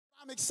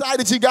I'm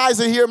excited you guys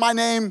are here. My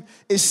name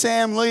is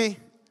Sam Lee.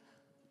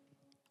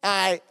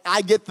 I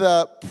get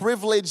the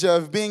privilege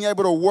of being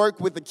able to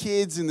work with the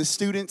kids and the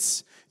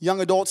students,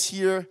 young adults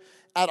here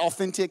at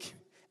Authentic.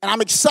 And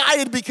I'm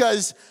excited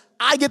because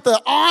I get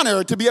the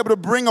honor to be able to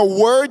bring a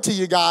word to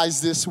you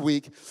guys this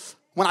week.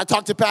 When I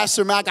talked to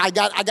Pastor Mac, I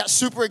got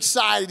super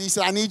excited. He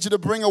said, I need you to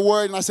bring a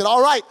word. And I said,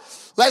 all right,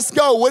 let's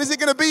go. What is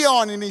it going to be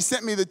on? And he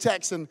sent me the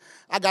text, and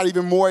I got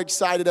even more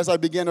excited as I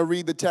began to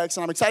read the text,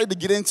 and I'm excited to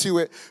get into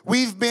it.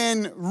 We've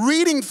been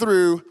reading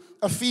through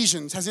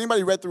Ephesians. Has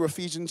anybody read through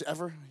Ephesians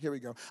ever? Here we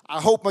go. I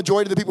hope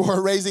majority of the people who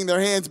are raising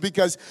their hands,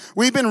 because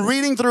we've been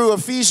reading through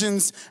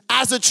Ephesians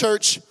as a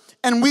church,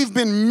 and we've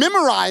been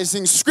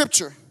memorizing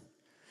Scripture.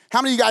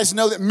 How many of you guys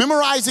know that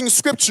memorizing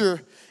Scripture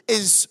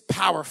is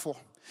powerful?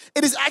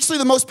 It is actually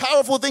the most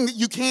powerful thing that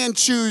you can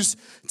choose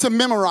to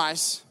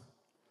memorize.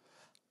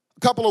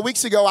 A couple of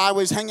weeks ago, I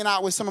was hanging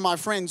out with some of my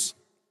friends,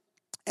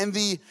 and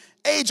the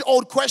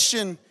age-old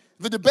question,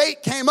 the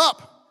debate came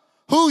up.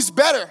 Who's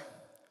better,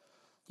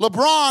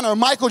 LeBron or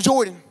Michael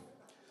Jordan?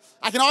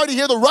 I can already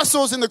hear the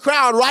rustles in the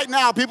crowd right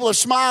now. People are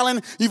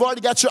smiling. You've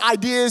already got your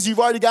ideas. You've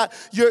already got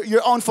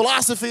your own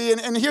philosophy.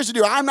 And here's the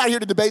deal. I'm not here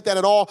to debate that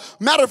at all.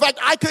 Matter of fact,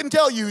 I couldn't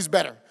tell you who's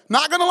better.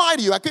 Not going to lie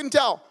to you. I couldn't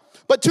tell.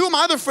 But two of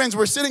my other friends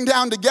were sitting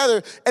down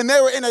together, and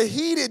they were in a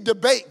heated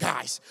debate,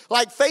 guys.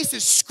 Like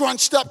faces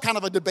scrunched up kind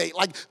of a debate.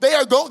 Like they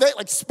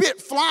like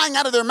spit flying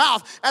out of their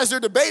mouth as they're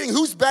debating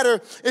who's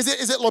better. Is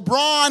it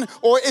LeBron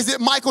or is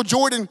it Michael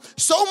Jordan?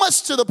 So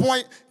much to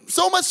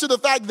the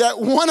fact that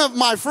one of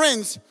my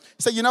friends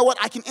said, you know what,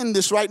 I can end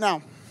this right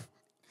now.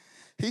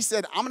 He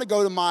said, I'm gonna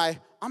go to my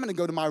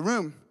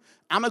room.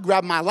 I'm gonna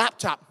grab my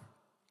laptop.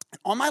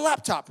 On my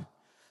laptop,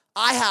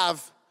 I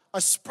have a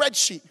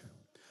spreadsheet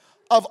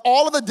of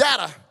all of the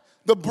data,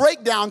 the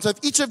breakdowns of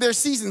each of their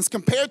seasons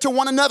compared to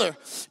one another,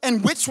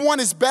 and which one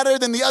is better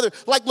than the other.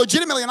 Like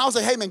legitimately, and I was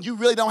like, hey man, you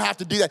really don't have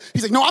to do that.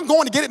 He's like, no, I'm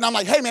going to get it. And I'm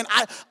like, hey man,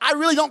 I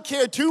really don't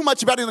care too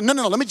much about it. Like,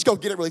 no, let me just go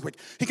get it really quick.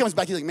 He comes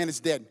back, he's like, man, it's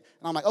dead.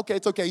 And I'm like, okay,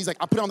 it's okay. He's like,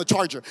 I'll put it on the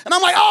charger. And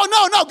I'm like,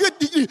 oh, no, good.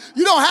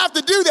 You don't have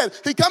to do that.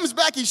 He comes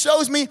back, he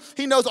shows me,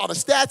 he knows all the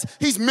stats.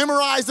 He's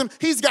memorized them.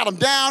 He's got them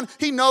down.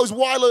 He knows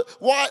why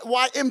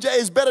MJ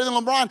is better than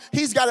LeBron.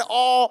 He's got it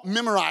all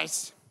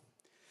memorized.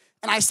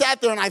 And I sat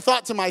there and I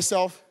thought to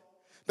myself,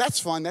 that's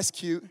fun, that's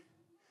cute.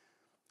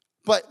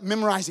 But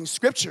memorizing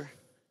Scripture,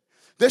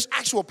 there's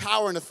actual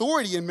power and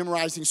authority in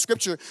memorizing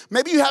Scripture.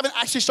 Maybe you haven't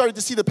actually started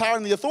to see the power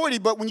and the authority,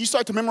 but when you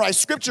start to memorize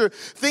Scripture,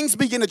 things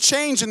begin to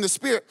change in the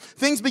spirit.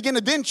 Things begin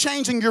to then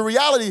change in your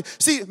reality.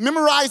 See,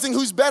 memorizing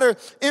who's better,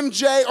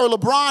 MJ or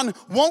LeBron,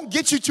 won't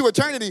get you to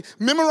eternity.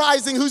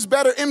 Memorizing who's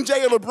better,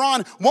 MJ or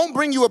LeBron, won't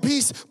bring you a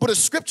peace, but a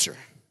Scripture.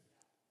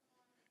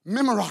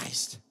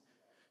 Memorized,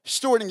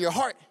 stored in your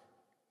heart,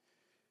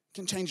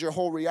 can change your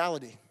whole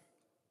reality.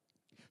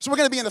 So we're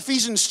going to be in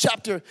Ephesians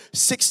chapter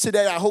 6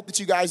 today. I hope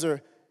that you guys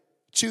are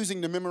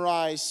choosing to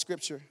memorize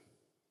Scripture.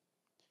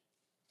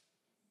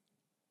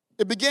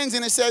 It begins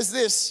and it says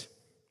this,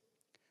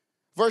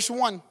 verse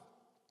 1.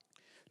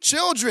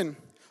 Children,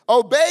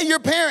 obey your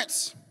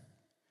parents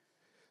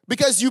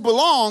because you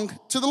belong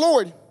to the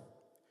Lord.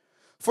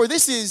 For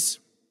this is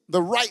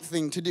the right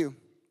thing to do.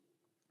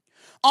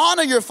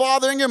 Honor your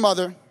father and your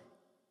mother.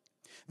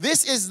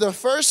 This is the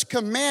first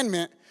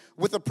commandment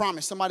with a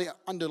promise. Somebody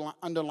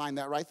underline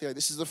that right there.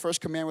 This is the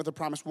first command with a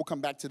promise. We'll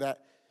come back to that.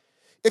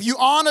 If you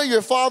honor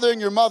your father and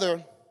your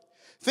mother,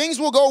 things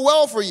will go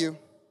well for you,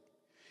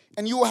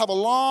 and you will have a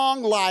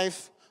long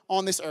life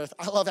on this earth.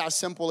 I love how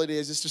simple it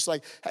is. It's just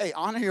like, hey,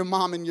 honor your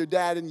mom and your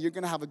dad, and you're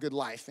going to have a good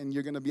life, and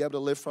you're going to be able to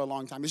live for a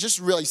long time. It's just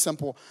really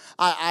simple.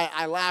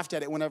 I laughed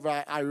at it whenever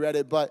I read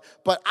it, but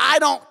I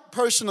don't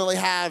personally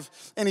have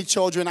any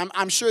children.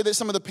 I'm sure that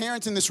some of the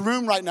parents in this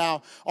room right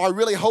now are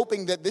really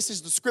hoping that this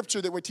is the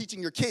Scripture that we're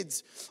teaching your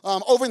kids.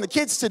 Over in the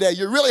kids today,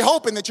 you're really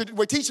hoping that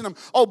we're teaching them,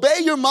 obey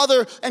your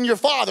mother and your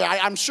father.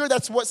 I'm sure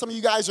that's what some of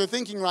you guys are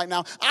thinking right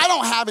now. I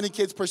don't have any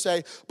kids per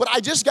se, but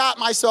I just got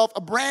myself a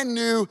brand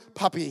new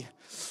puppy.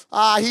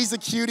 He's a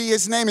cutie.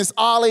 His name is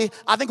Ollie.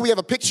 I think we have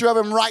a picture of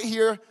him right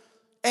here.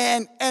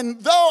 And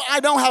though I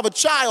don't have a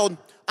child,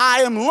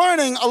 I am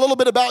learning a little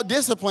bit about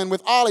discipline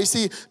with Ollie.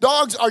 See,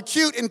 dogs are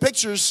cute in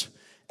pictures,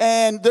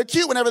 and they're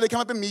cute whenever they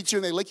come up and meet you,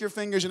 and they lick your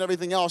fingers and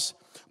everything else.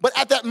 But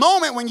at that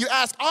moment when you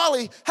ask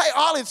Ollie, hey,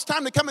 Ollie, it's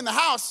time to come in the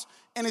house,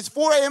 and it's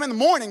 4 a.m. in the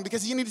morning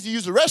because he needs to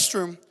use the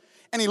restroom,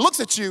 and he looks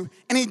at you,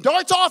 and he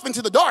darts off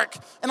into the dark.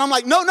 And I'm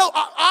like, no,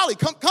 Ollie,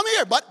 come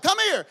here, bud, come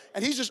here.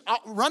 And he's just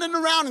running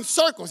around in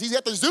circles. He's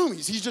at the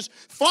zoomies. He's just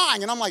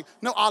flying. And I'm like,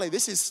 no, Ollie,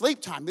 this is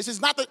sleep time. This is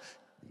not the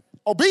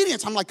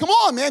obedience. I'm like, come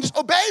on, man, just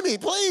obey me,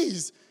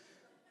 please.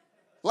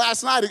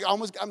 Last night, it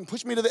almost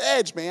pushed me to the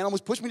edge, man.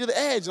 Almost pushed me to the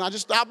edge. And I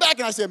just stopped back,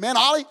 and I said, man,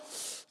 Ollie,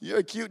 you're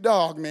a cute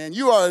dog, man.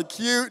 You are a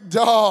cute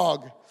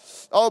dog.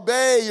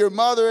 Obey your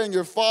mother and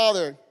your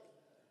father.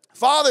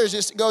 Fathers,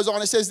 just goes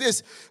on, it says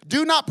this,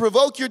 do not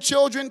provoke your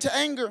children to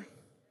anger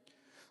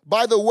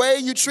by the way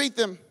you treat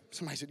them.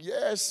 Somebody said,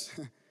 yes.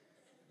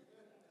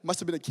 Must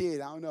have been a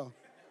kid, I don't know.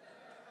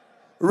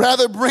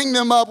 Rather, bring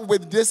them up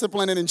with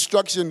discipline and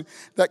instruction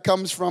that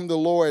comes from the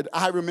Lord.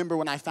 I remember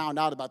when I found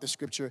out about this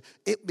scripture,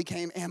 it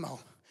became ammo.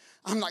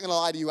 I'm not going to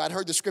lie to you. I'd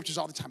heard the scriptures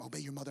all the time, obey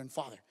your mother and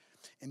father.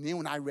 And then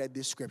when I read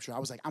this scripture, I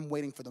was like, I'm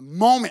waiting for the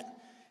moment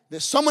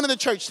that someone in the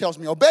church tells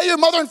me, obey your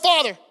mother and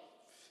father.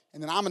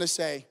 And then I'm going to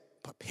say,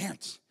 but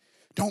parents,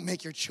 don't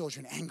make your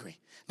children angry.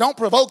 Don't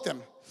provoke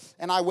them.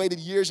 And I waited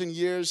years and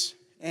years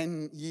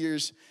and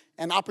years,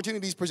 and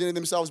opportunities presented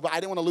themselves, but I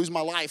didn't want to lose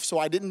my life, so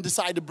I didn't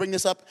decide to bring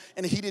this up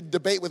in a heated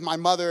debate with my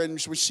mother, and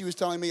she was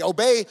telling me,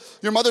 obey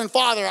your mother and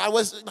father. I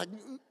was like,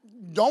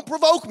 don't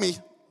provoke me.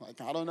 Like,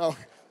 I don't know.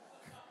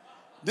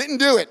 Didn't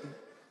do it.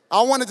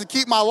 I wanted to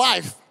keep my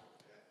life.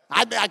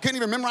 I couldn't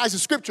even memorize the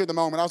scripture at the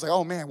moment. I was like,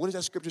 oh man, what does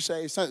that scripture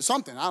say?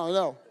 Something, I don't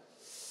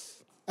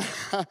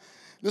know.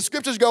 The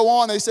scriptures go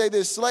on, they say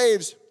this,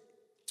 slaves,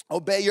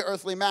 obey your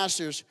earthly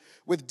masters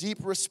with deep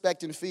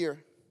respect and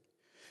fear.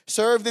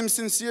 Serve them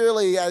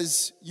sincerely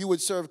as you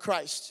would serve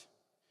Christ.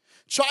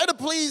 Try to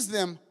please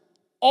them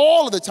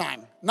all of the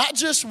time, not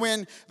just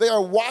when they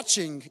are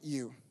watching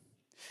you.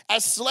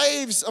 As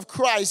slaves of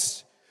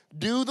Christ,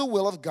 do the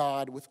will of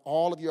God with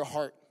all of your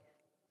heart.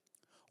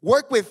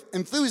 Work with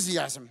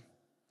enthusiasm,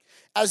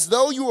 as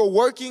though you were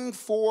working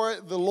for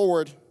the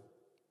Lord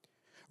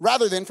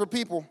rather than for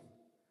people.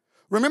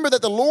 Remember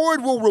that the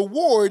Lord will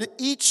reward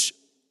each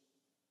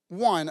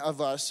one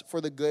of us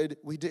for the good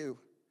we do,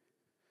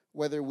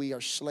 whether we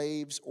are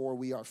slaves or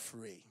we are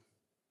free.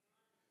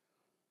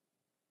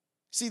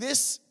 See,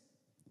 this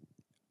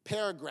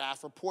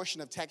paragraph or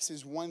portion of text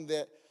is one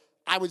that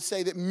I would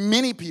say that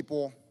many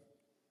people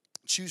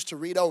choose to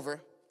read over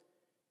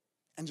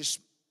and just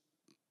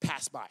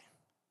pass by.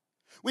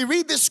 We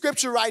read this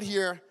scripture right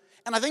here,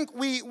 and I think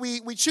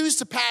we choose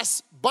to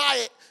pass by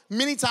it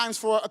many times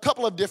for a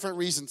couple of different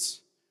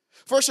reasons.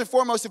 First and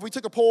foremost, if we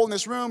took a poll in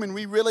this room and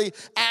we really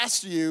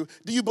asked you,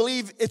 do you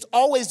believe it's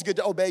always good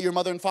to obey your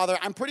mother and father?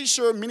 I'm pretty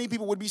sure many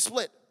people would be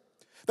split.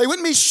 They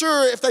wouldn't be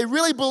sure if they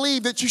really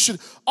believe that you should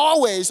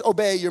always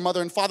obey your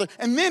mother and father.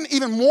 And then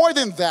even more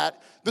than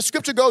that, the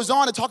scripture goes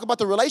on to talk about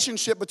the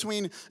relationship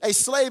between a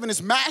slave and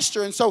his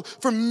master. And so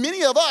for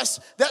many of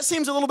us, that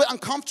seems a little bit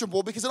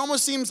uncomfortable because it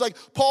almost seems like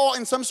Paul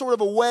in some sort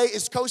of a way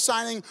is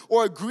co-signing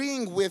or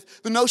agreeing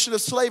with the notion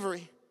of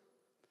slavery.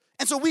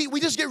 And so we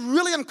just get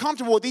really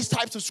uncomfortable with these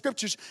types of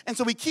scriptures. And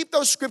so we keep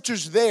those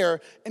scriptures there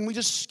and we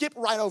just skip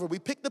right over. We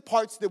pick the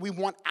parts that we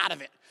want out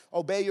of it.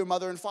 Obey your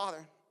mother and father.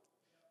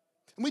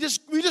 And we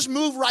just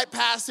move right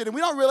past it, and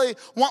we don't really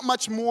want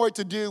much more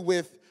to do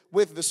with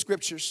the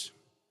scriptures.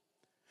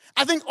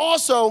 I think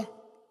also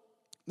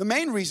the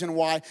main reason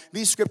why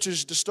these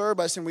scriptures disturb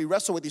us and we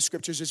wrestle with these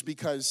scriptures is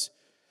because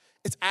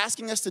it's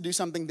asking us to do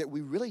something that we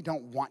really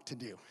don't want to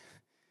do.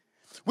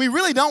 We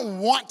really don't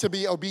want to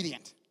be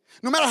obedient.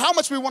 No matter how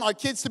much we want our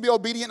kids to be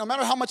obedient, no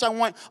matter how much I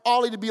want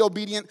Ollie to be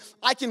obedient,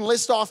 I can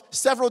list off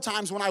several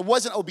times when I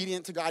wasn't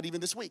obedient to God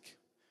even this week.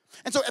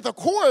 And so at the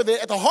core of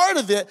it, at the heart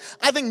of it,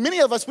 I think many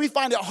of us, we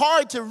find it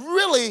hard to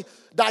really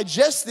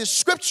digest these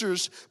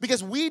scriptures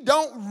because we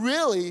don't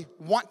really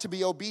want to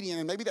be obedient.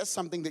 And maybe that's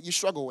something that you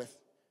struggle with.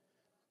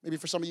 Maybe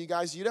for some of you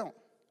guys, you don't.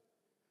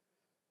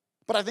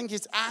 But I think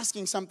it's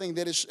asking something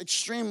that is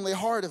extremely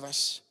hard of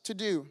us to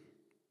do.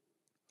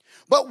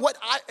 But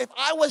if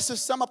I was to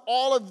sum up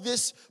all of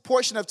this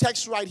portion of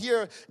text right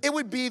here, it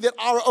would be that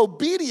our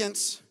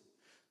obedience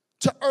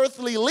to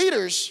earthly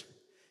leaders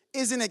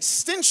is an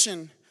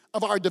extension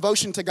of our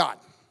devotion to God.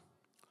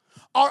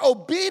 Our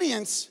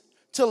obedience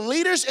to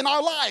leaders in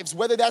our lives,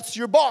 whether that's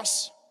your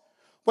boss,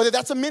 whether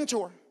that's a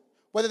mentor,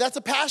 whether that's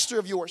a pastor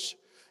of yours,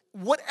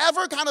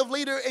 whatever kind of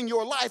leader in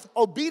your life,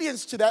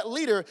 obedience to that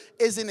leader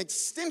is an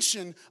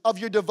extension of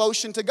your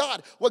devotion to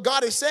God. What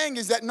God is saying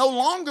is that no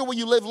longer will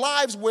you live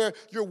lives where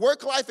your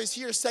work life is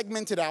here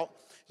segmented out,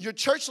 your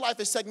church life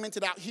is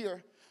segmented out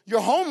here, your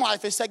home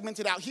life is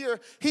segmented out here.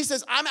 He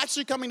says, I'm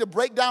actually coming to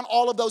break down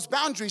all of those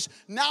boundaries.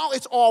 Now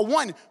it's all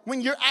one.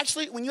 When you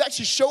actually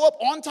show up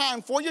on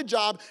time for your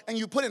job and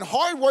you put in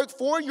hard work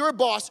for your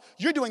boss,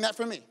 you're doing that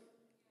for me.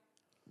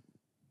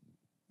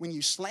 When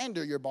you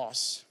slander your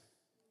boss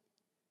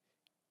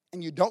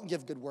and you don't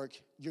give good work,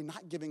 you're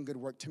not giving good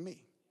work to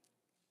me.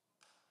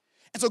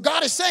 And so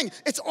God is saying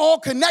it's all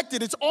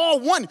connected. It's all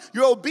one.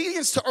 Your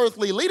obedience to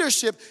earthly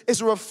leadership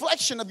is a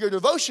reflection of your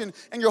devotion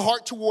and your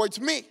heart towards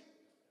me.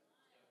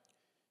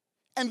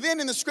 And then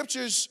in the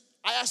scriptures,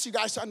 I asked you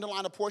guys to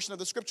underline a portion of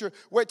the scripture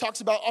where it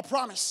talks about a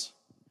promise.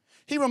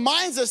 He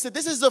reminds us that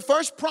this is the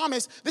first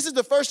promise, this is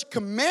the first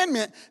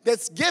commandment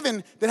that's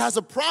given that has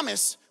a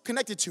promise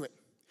connected to it.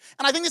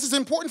 And I think this is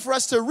important for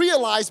us to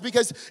realize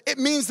because it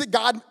means that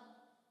God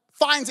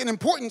finds an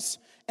importance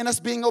in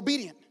us being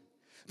obedient.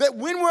 That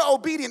when we're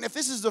obedient, if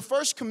this is the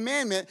first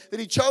commandment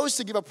that he chose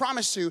to give a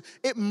promise to,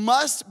 it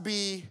must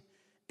be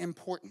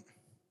important.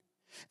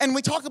 And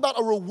we talk about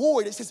a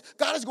reward. It says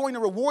God is going to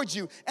reward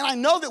you. And I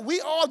know that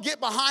we all get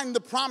behind the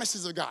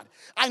promises of God.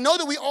 I know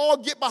that we all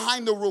get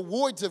behind the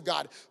rewards of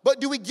God. But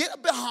do we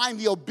get behind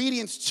the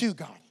obedience to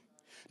God?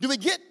 Do we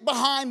get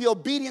behind the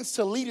obedience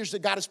to leaders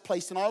that God has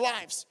placed in our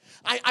lives?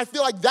 I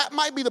feel like that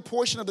might be the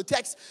portion of the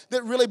text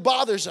that really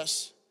bothers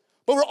us.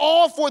 But we're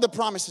all for the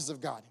promises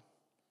of God.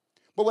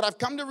 But what I've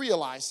come to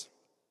realize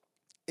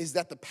is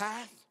that the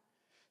path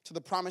to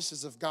the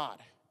promises of God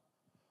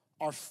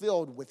are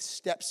filled with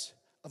steps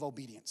of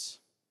obedience.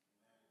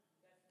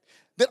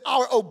 That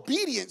our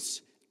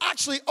obedience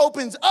actually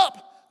opens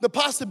up the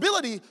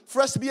possibility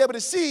for us to be able to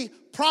see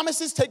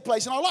promises take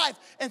place in our life.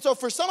 And so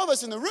for some of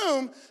us in the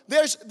room,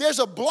 there's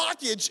a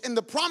blockage in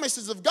the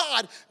promises of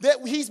God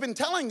that he's been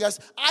telling us,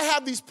 I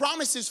have these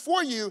promises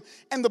for you,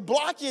 and the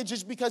blockage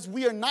is because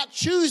we are not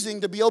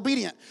choosing to be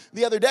obedient.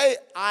 The other day,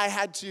 I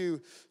had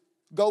to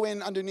go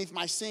in underneath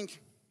my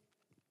sink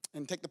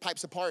and take the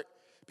pipes apart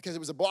because it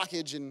was a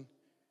blockage, and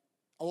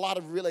a lot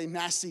of really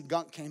nasty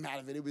gunk came out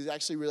of it. It was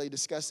actually really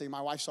disgusting.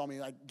 My wife saw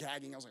me like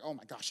gagging. I was like, oh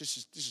my gosh,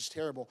 this is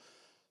terrible.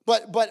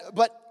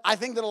 But I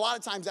think that a lot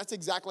of times that's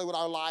exactly what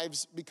our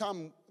lives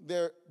become.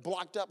 They're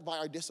blocked up by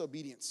our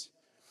disobedience.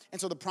 And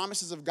so the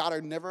promises of God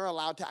are never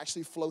allowed to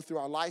actually flow through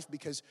our life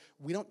because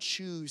we don't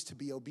choose to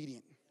be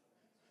obedient.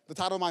 The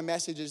title of my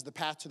message is The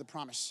Path to the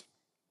Promise.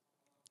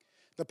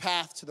 The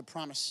Path to the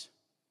Promise.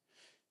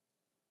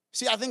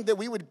 See, I think that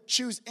we would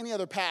choose any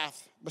other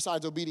path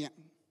besides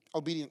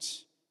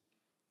obedience.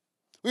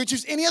 We would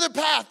choose any other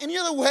path, any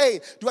other way.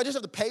 Do I just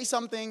have to pay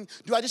something?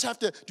 Do I just have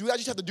to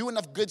do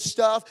enough good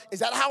stuff?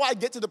 Is that how I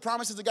get to the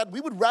promises of God? We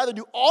would rather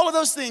do all of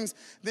those things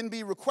than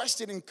be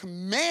requested and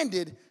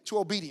commanded to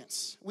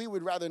obedience. We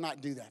would rather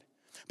not do that.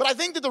 But I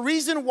think that the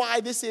reason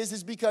why this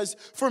is because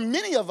for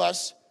many of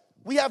us,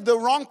 we have the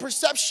wrong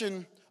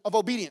perception of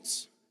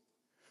obedience.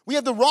 We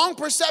have the wrong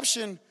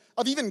perception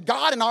of even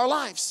God in our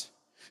lives.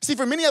 See,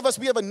 for many of us,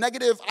 we have a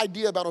negative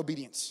idea about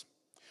obedience.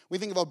 We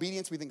think of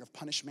obedience, we think of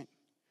punishment.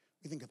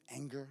 We think of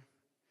anger.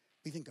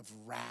 We think of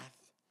wrath.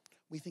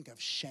 We think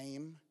of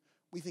shame.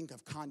 We think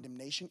of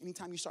condemnation.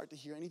 Anytime you start to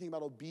hear anything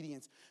about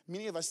obedience,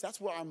 many of us, that's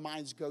where our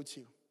minds go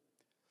to.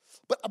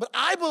 But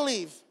I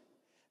believe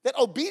that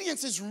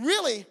obedience is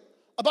really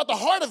about the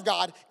heart of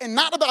God and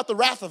not about the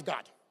wrath of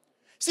God.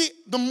 See,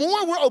 the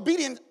more we're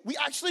obedient, we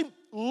actually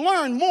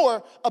learn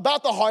more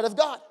about the heart of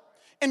God.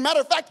 And matter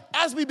of fact,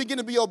 as we begin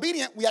to be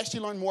obedient, we actually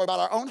learn more about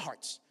our own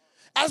hearts.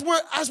 As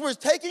we're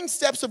taking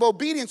steps of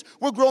obedience,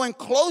 we're growing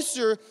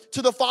closer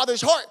to the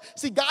Father's heart.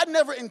 See, God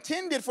never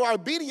intended for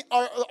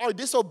our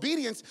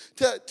disobedience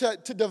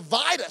to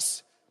divide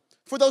us.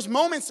 For those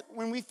moments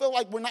when we feel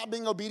like we're not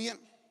being obedient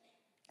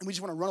and we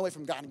just want to run away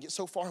from God and get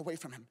so far away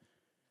from him.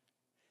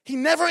 He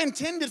never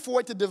intended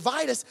for it to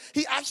divide us.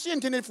 He actually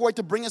intended for it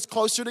to bring us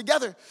closer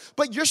together.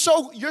 But you're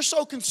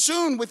so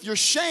consumed with your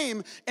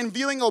shame and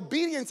viewing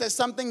obedience as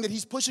something that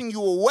he's pushing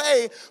you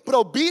away. But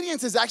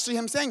obedience is actually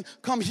him saying,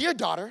 come here,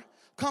 daughter.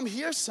 Come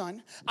here,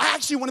 son. I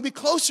actually want to be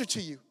closer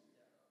to you.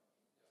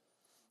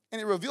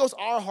 And it reveals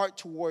our heart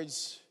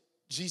towards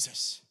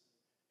Jesus.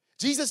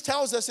 Jesus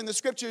tells us in the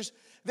scriptures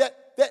that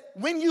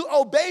when you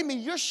obey me,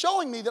 you're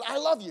showing me that I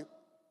love you.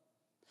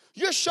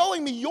 You're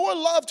showing me your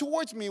love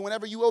towards me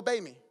whenever you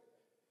obey me.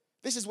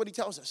 This is what he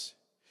tells us.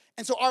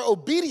 And so our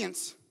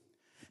obedience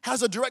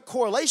has a direct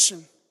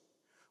correlation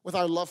with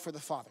our love for the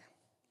Father.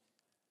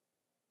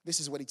 This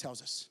is what he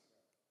tells us.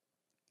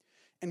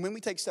 And when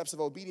we take steps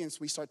of obedience,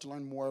 we start to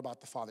learn more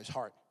about the Father's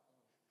heart.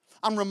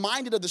 I'm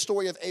reminded of the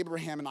story of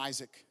Abraham and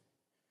Isaac.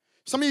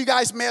 Some of you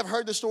guys may have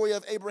heard the story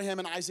of Abraham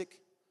and Isaac,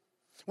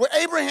 where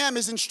Abraham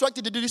is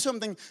instructed to do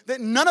something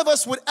that none of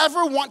us would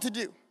ever want to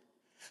do.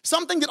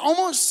 Something that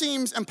almost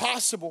seems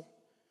impossible.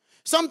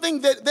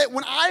 Something that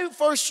when I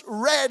first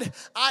read,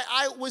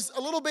 I was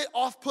a little bit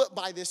off-put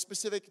by this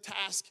specific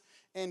task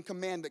and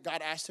command that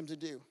God asked him to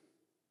do.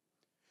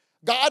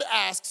 God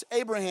asks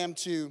Abraham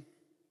to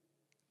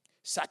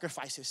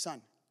sacrifice his son.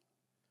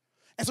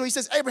 And so he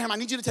says, Abraham, I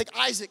need you to take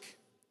Isaac.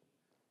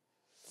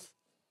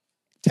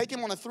 Take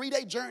him on a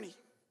 3-day journey.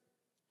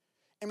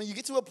 And when you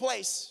get to a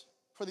place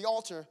for the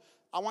altar,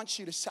 I want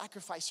you to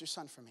sacrifice your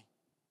son for me.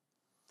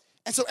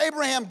 And so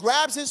Abraham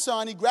grabs his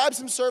son, he grabs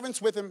some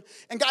servants with him.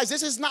 And guys,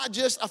 this is not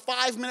just a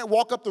 5-minute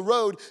walk up the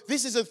road.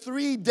 This is a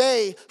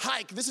 3-day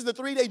hike. This is a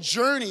 3-day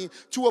journey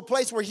to a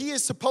place where he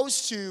is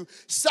supposed to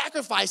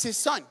sacrifice his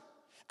son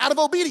out of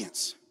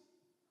obedience.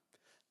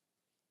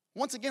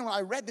 Once again, when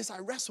I read this, I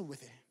wrestled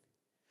with it.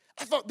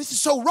 I thought, this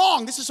is so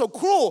wrong. This is so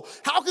cruel.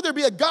 How could there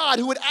be a God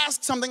who would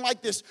ask something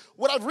like this?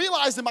 What I've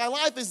realized in my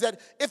life is that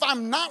if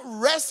I'm not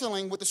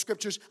wrestling with the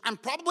scriptures, I'm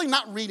probably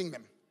not reading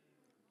them.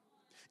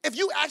 If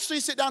you actually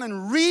sit down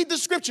and read the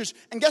scriptures,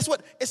 and guess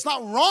what? It's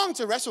not wrong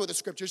to wrestle with the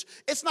scriptures.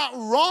 It's not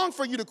wrong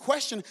for you to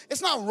question.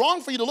 It's not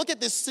wrong for you to look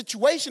at this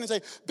situation and say,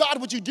 God,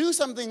 would you do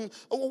something?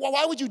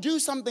 Why would you do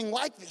something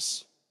like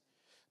this?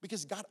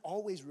 Because God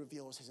always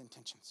reveals his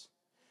intentions.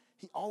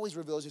 He always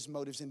reveals his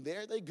motives. And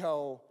there they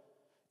go.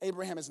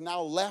 Abraham has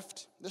now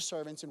left the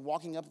servants and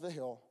walking up the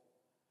hill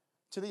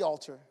to the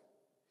altar.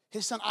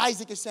 His son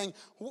Isaac is saying,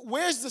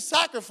 where's the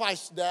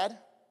sacrifice, Dad?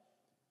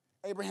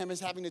 Abraham is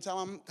having to tell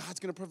him,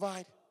 God's going to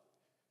provide.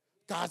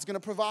 God's going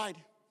to provide.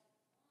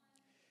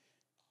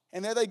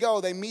 And there they go.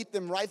 They meet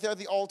them right there at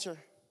the altar.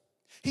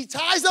 He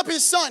ties up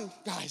his son,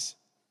 guys,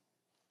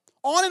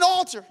 on an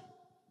altar,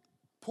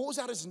 pulls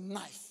out his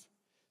knife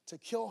to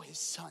kill his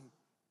son.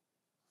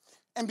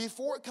 And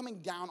before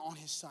coming down on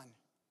his son,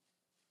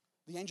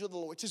 the angel of the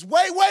Lord says,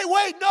 wait,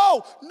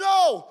 no,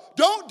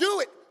 don't do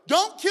it.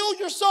 Don't kill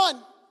your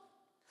son.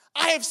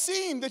 I have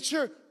seen that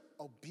you're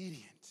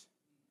obedient.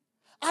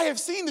 I have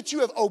seen that you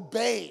have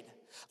obeyed.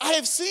 I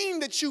have seen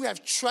that you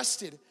have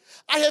trusted.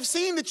 I have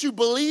seen that you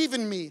believe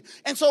in me.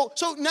 And so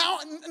now,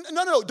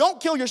 no, don't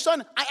kill your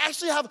son. I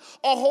actually have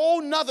a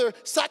whole nother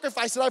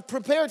sacrifice that I've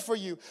prepared for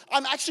you.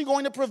 I'm actually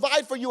going to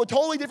provide for you a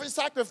totally different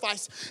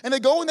sacrifice. And they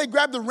go and they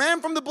grab the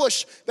ram from the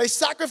bush. They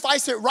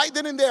sacrifice it right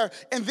then and there.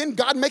 And then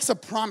God makes a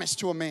promise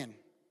to a man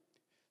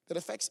that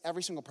affects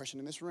every single person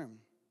in this room.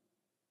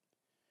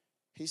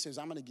 He says,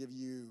 I'm going to give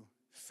you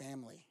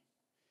family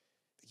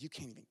that you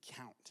can't even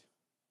count.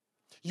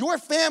 Your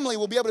family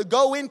will be able to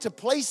go into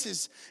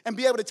places and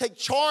be able to take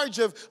charge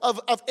of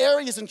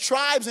areas and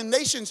tribes and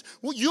nations.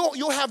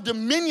 You'll have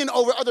dominion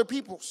over other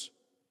peoples.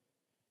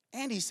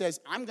 And he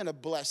says, I'm going to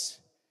bless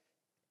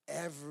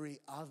every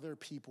other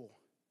people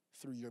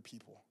through your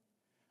people.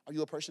 Are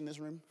you a person in this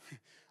room?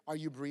 Are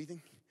you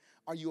breathing?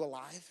 Are you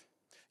alive?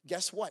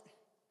 Guess what?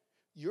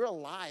 You're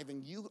alive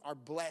and you are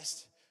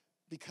blessed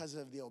because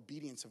of the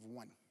obedience of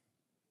one.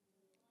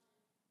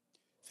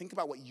 Think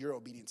about what your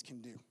obedience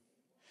can do.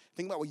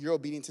 Think about what your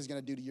obedience is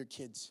going to do to your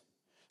kids.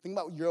 Think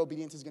about what your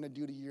obedience is going to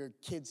do to your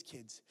kids'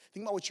 kids.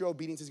 Think about what your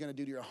obedience is going to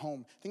do to your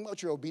home. Think about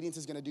what your obedience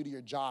is going to do to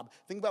your job.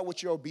 Think about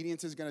what your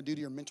obedience is going to do to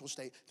your mental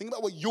state. Think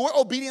about what your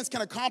obedience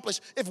can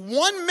accomplish. If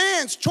one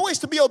man's choice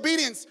to be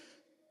obedient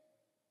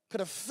could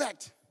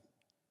affect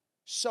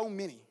so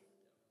many,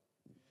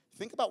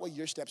 think about what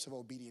your steps of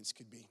obedience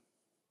could be.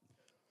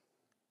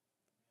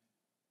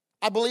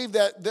 I believe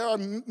that there are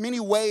many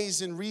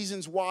ways and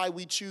reasons why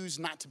we choose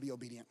not to be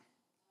obedient.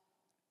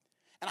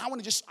 And I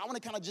want to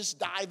kind of just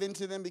dive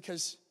into them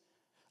because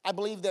I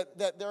believe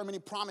that there are many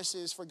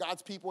promises for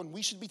God's people, and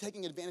we should be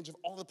taking advantage of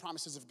all the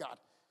promises of God.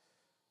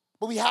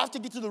 But we have to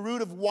get to the root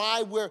of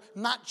why we're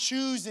not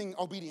choosing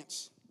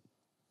obedience.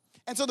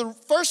 And so the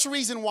first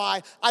reason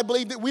why I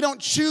believe that we don't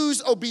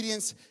choose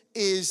obedience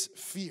is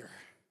fear.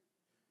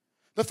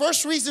 The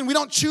first reason we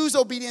don't choose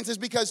obedience is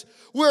because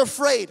we're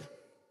afraid.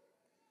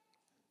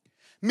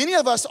 Many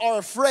of us are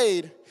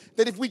afraid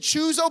that if we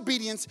choose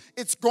obedience,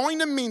 it's going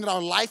to mean that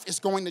our life is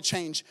going to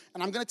change.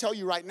 And I'm going to tell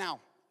you right now,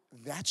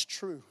 that's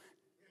true.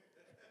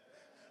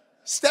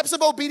 Steps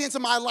of obedience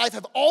in my life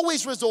have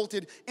always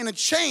resulted in a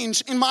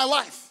change in my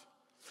life.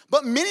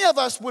 But many of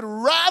us would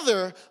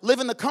rather live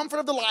in the comfort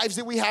of the lives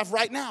that we have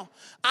right now.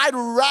 I'd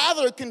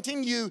rather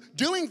continue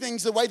doing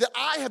things the way that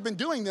I have been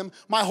doing them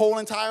my whole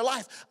entire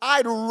life.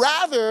 I'd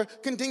rather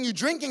continue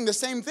drinking the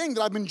same thing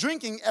that I've been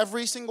drinking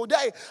every single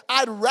day.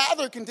 I'd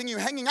rather continue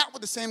hanging out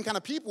with the same kind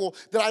of people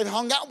that I've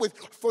hung out with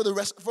for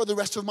the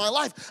rest of my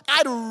life.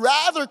 I'd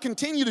rather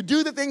continue to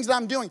do the things that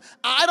I'm doing.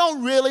 I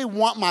don't really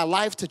want my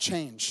life to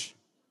change.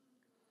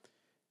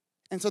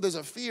 And so there's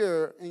a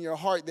fear in your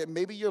heart that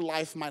maybe your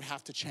life might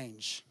have to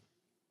change.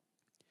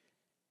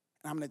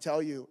 And I'm going to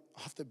tell you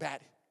off the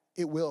bat,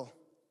 it will.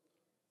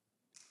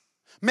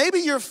 Maybe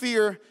your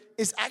fear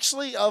is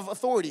actually of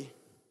authority.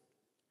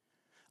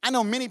 I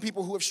know many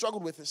people who have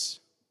struggled with this.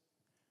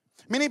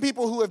 Many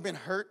people who have been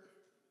hurt.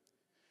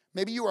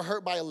 Maybe you were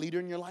hurt by a leader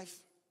in your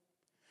life.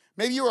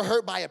 Maybe you were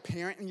hurt by a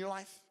parent in your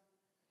life.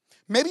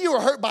 Maybe you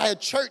were hurt by a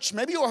church.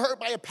 Maybe you were hurt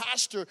by a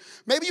pastor.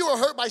 Maybe you were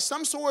hurt by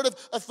some sort of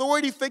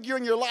authority figure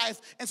in your life.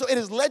 And so it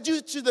has led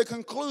you to the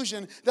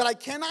conclusion that I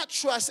cannot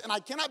trust and I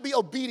cannot be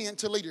obedient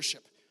to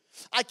leadership.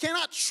 I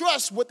cannot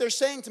trust what they're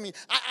saying to me.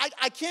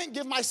 I can't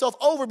give myself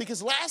over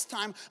because last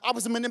time I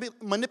was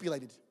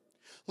manipulated.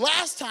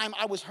 Last time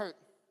I was hurt.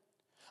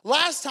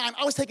 Last time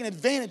I was taken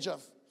advantage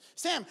of.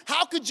 Sam,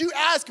 how could you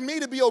ask me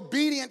to be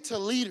obedient to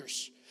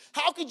leaders?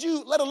 How could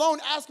you, let alone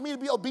ask me to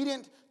be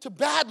obedient to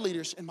bad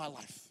leaders in my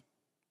life?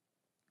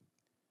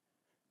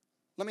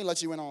 Let me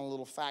let you in on a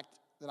little fact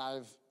that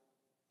I've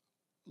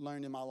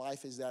learned in my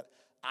life is that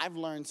I've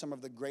learned some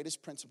of the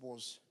greatest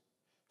principles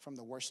from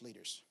the worst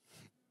leaders.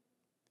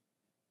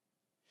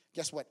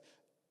 Guess what?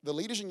 The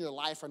leaders in your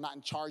life are not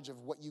in charge of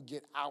what you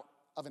get out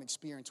of an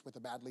experience with a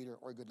bad leader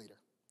or a good leader.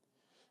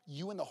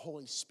 You and the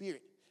Holy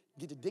Spirit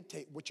get to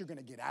dictate what you're going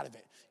to get out of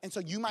it. And so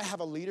you might have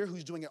a leader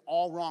who's doing it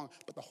all wrong,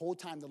 but the whole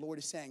time the Lord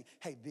is saying,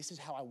 hey, this is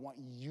how I want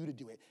you to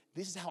do it.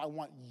 This is how I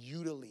want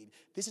you to lead.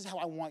 This is how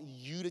I want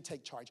you to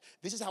take charge.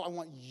 This is how I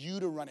want you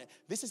to run it.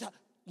 This is how,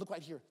 look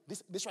right here.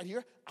 This right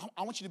here,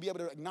 I want you to be able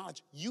to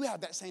acknowledge you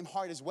have that same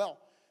heart as well.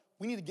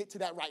 We need to get to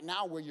that right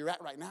now where you're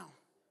at right now.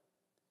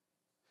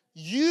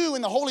 You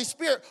and the Holy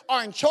Spirit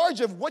are in charge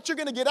of what you're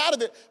going to get out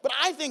of it. But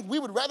I think we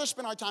would rather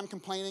spend our time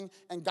complaining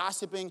and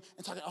gossiping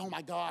and talking, oh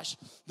my gosh,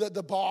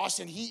 the boss,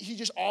 and he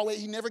just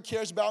always, he never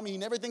cares about me. He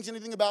never thinks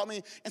anything about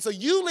me. And so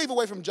you leave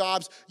away from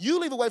jobs. You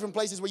leave away from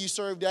places where you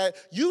served at.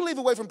 You leave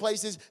away from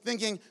places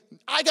thinking,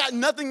 I got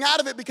nothing out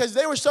of it because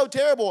they were so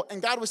terrible.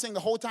 And God was saying the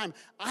whole time,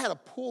 I had a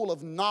pool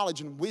of knowledge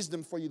and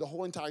wisdom for you the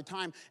whole entire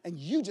time, and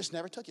you just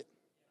never took it.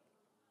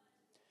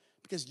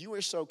 Because you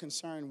are so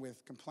concerned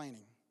with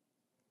complaining.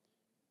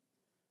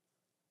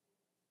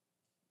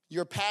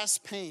 Your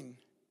past pain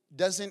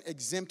doesn't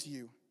exempt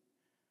you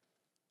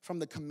from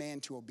the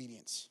command to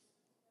obedience.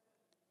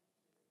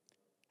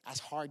 It's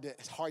hard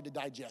to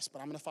digest, but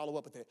I'm going to follow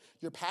up with it.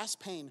 Your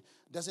past pain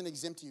doesn't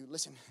exempt you.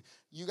 Listen,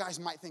 you guys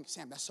might think,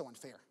 Sam, that's so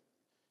unfair.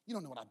 You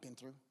don't know what I've been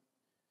through.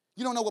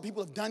 You don't know what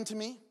people have done to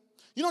me.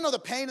 You don't know the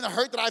pain and the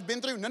hurt that I've been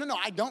through. No,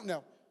 I don't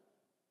know.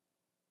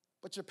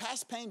 But your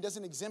past pain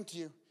doesn't exempt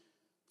you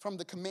from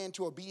the command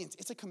to obedience.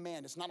 It's a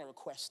command. It's not a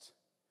request.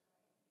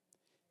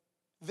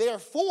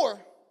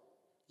 Therefore,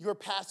 your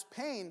past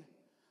pain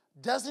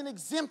doesn't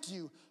exempt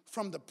you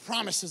from the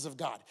promises of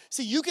God.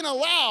 See, you can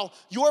allow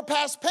your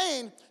past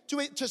pain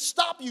to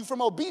stop you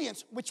from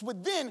obedience, which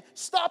would then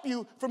stop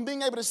you from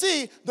being able to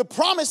see the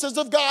promises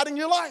of God in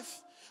your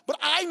life. But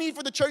I need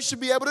for the church to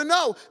be able to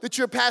know that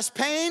your past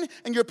pain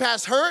and your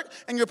past hurt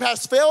and your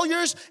past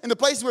failures and the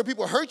places where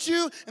people hurt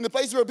you and the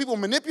places where people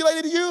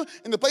manipulated you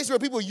and the places where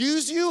people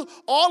used you,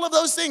 all of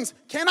those things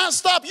cannot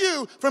stop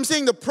you from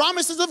seeing the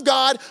promises of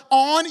God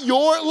on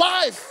your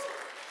life.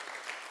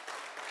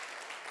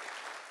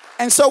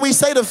 And so we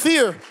say to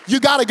fear, you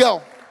gotta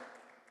go.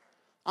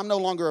 I'm no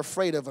longer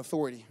afraid of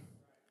authority.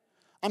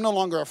 I'm no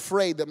longer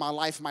afraid that my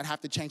life might have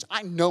to change.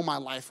 I know my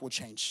life will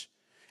change.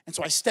 And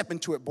so I step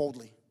into it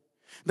boldly.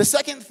 The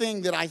second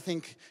thing that I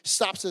think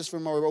stops us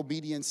from our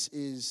obedience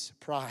is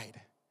pride.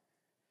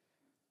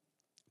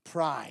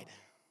 Pride.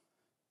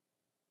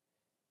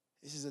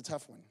 This is a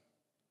tough one.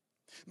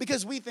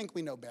 Because we think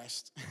we know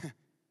best.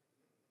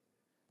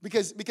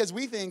 because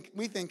we think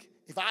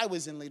if I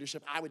was in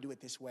leadership, I would do it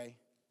this way.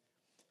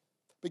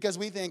 Because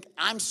we think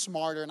I'm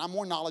smarter and I'm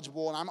more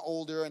knowledgeable and I'm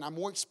older and I'm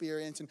more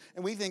experienced.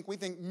 And we think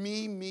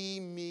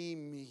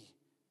me.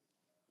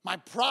 My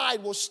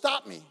pride will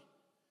stop me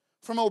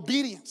from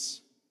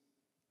obedience.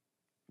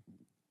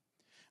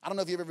 I don't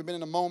know if you've ever been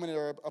in a moment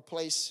or a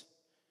place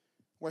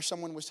where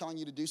someone was telling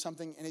you to do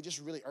something and it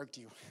just really irked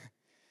you.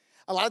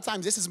 A lot of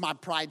times, this is my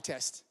pride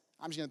test.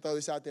 I'm just going to throw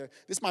this out there.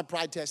 This is my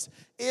pride test.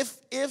 If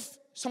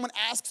someone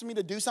asks me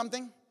to do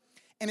something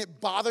and it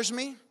bothers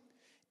me,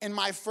 and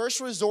my first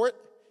resort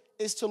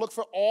is to look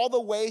for all the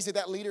ways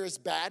that leader is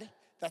bad,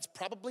 that's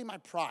probably my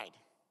pride.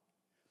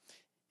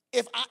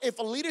 If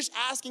a leader's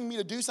asking me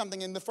to do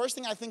something and the first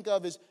thing I think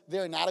of is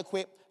they're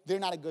inadequate, they're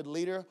not a good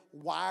leader,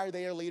 why are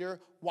they a leader?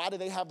 Why do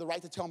they have the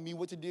right to tell me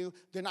what to do?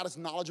 They're not as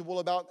knowledgeable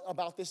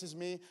about this as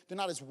me. They're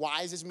not as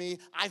wise as me.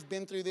 I've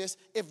been through this.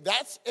 If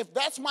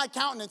that's my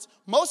countenance,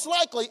 most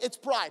likely it's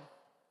pride.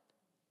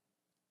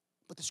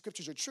 But the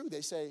scriptures are true.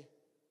 They say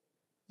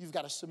you've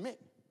got to submit.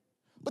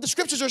 But the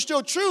scriptures are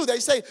still true. They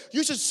say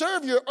you should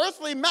serve your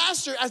earthly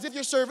master as if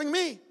you're serving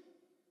me.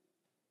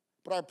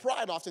 But our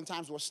pride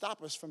oftentimes will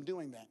stop us from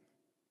doing that.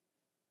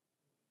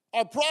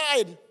 Our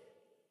pride,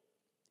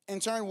 in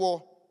turn,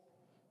 will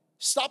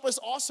stop us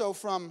also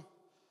from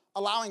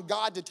allowing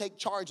God to take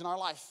charge in our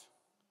life.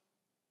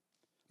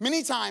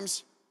 Many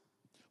times,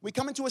 we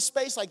come into a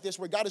space like this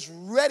where God is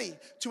ready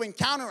to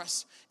encounter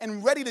us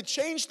and ready to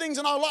change things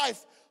in our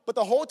life, but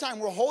the whole time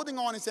we're holding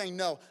on and saying,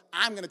 no,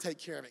 I'm going to take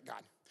care of it,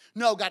 God.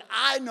 No, God,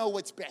 I know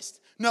what's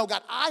best. No,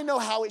 God, I know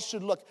how it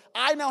should look.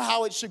 I know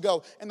how it should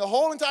go. And the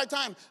whole entire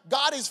time,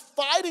 God is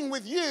fighting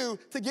with you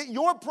to get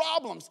your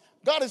problems.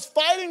 God is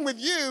fighting with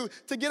you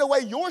to get away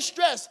your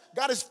stress.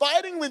 God is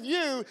fighting with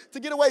you to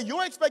get away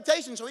your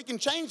expectations so he can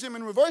change them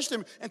and reverse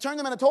them and turn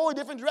them in a totally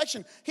different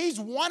direction. He's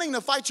wanting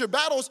to fight your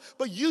battles,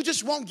 but you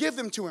just won't give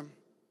them to him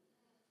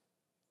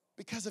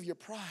because of your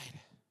pride.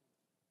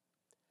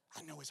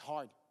 I know it's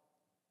hard.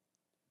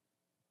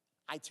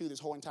 I, too, this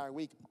whole entire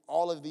week,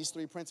 all of these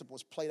three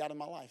principles played out in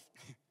my life.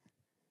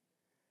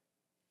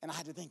 And I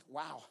had to think,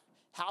 wow,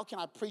 how can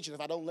I preach it if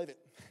I don't live it?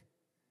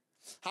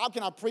 How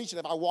can I preach it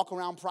if I walk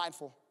around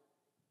prideful?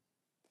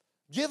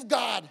 Give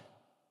God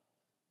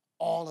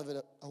all of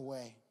it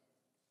away.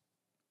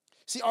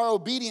 See, our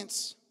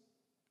obedience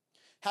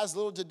has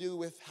little to do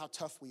with how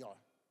tough we are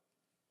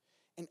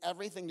and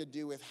everything to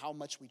do with how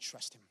much we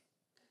trust him.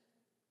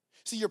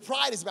 See, your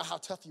pride is about how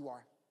tough you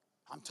are.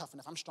 I'm tough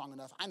enough. I'm strong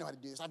enough. I know how to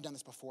do this. I've done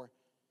this before.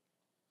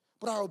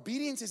 But our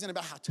obedience isn't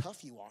about how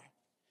tough you are.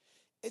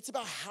 It's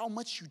about how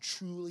much you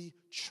truly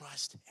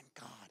trust in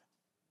God.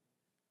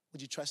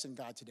 Would you trust in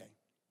God today?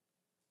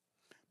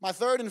 My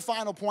third and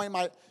final point,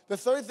 the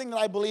third thing that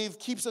I believe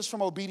keeps us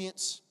from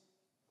obedience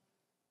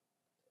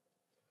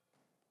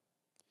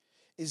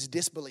is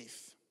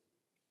disbelief.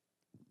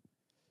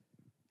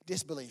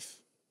 Disbelief.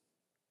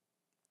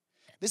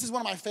 This is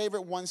one of my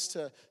favorite ones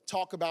to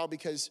talk about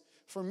because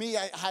for me,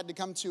 I had to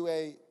come to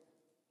a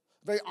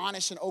very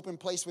honest and open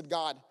place with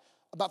God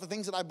about the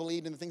things that I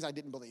believed and the things I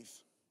didn't believe.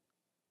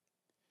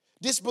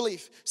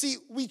 Disbelief. See,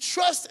 we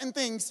trust in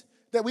things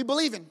that we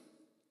believe in.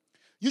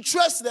 You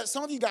trust that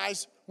some of you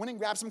guys went and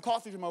grabbed some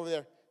coffee from over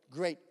there.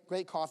 Great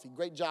coffee.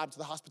 Great job to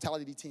the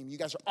hospitality team. You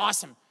guys are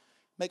awesome.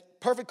 Make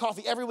perfect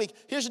coffee every week.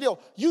 Here's the deal.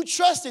 You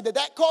trusted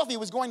that coffee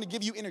was going to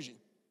give you energy.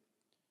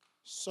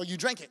 So you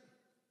drank it.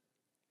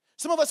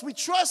 Some of us, we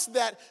trust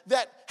that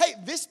hey,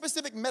 this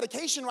specific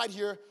medication right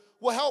here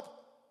will help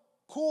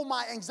cool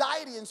my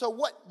anxiety. And so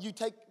what? You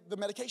take the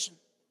medication.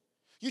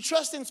 You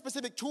trust in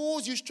specific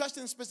tools. You trust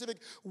in specific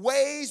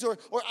ways or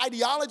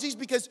ideologies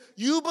because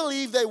you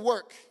believe they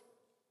work.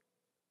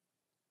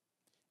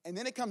 And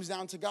then it comes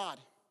down to God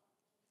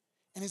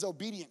and his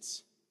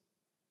obedience.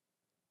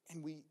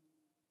 And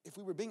if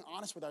we were being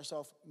honest with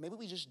ourselves, maybe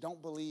we just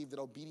don't believe that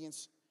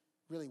obedience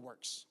really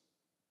works.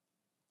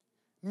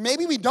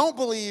 Maybe we don't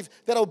believe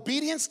that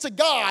obedience to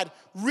God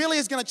really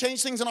is going to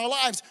change things in our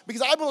lives,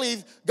 because I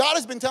believe God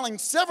has been telling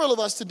several of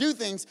us to do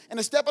things and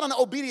to step on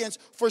obedience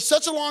for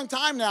such a long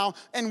time now,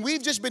 and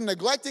we've just been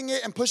neglecting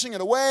it and pushing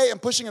it away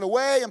and pushing it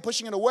away and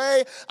pushing it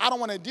away. I don't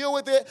want to deal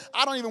with it.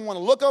 I don't even want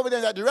to look over there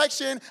in that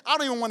direction. I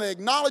don't even want to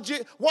acknowledge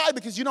it. Why?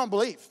 Because you don't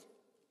believe.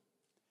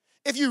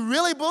 If you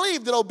really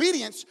believe that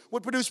obedience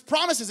would produce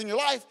promises in your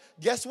life,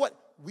 guess what?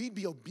 We'd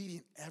be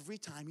obedient every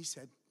time he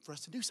said for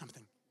us to do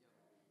something.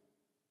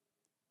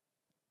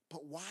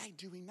 But why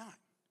do we not?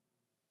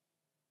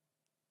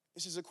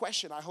 This is a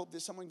question I hope that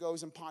someone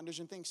goes and ponders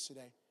and thinks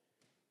today.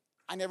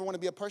 I never want to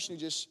be a person who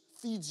just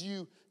feeds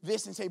you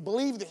this and say,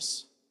 believe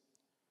this.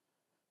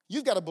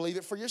 You've got to believe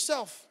it for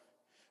yourself,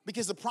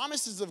 because the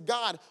promises of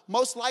God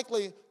most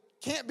likely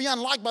can't be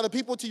unlocked by the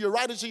people to your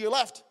right or to your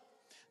left.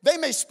 They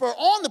may spur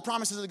on the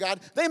promises of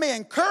God. They may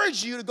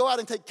encourage you to go out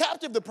and take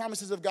captive the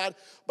promises of God.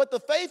 But the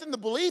faith and the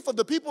belief of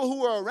the people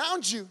who are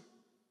around you,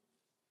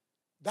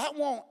 that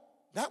won't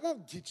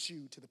get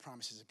you to the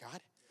promises of God.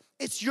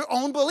 It's your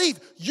own belief.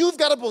 You've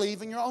got to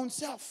believe in your own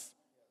self.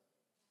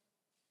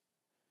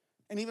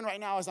 And even right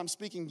now as I'm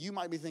speaking, you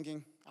might be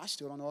thinking, I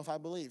still don't know if I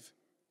believe.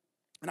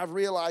 And I've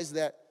realized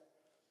that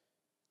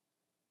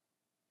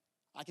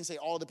I can say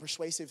all the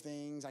persuasive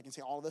things, I can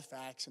say all the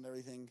facts and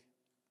everything,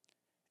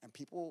 and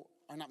people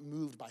are not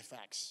moved by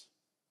facts,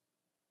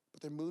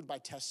 but they're moved by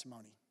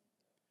testimony.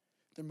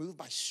 They're moved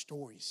by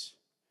stories.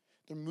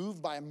 They're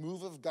moved by a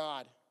move of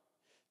God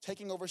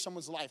taking over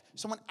someone's life,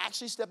 someone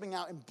actually stepping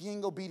out and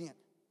being obedient,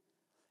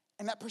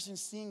 and that person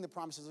seeing the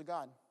promises of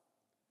God.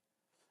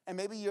 And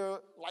maybe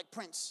you're like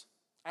Prince.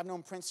 I've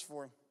known Prince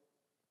for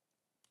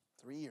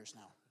 3 years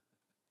now.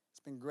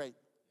 It's been great.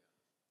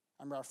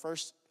 I remember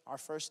our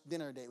first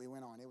dinner date we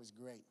went on. It was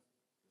great.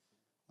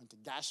 Went to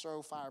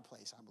Gastro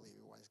Fireplace, I believe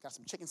it was. Got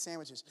some chicken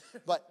sandwiches.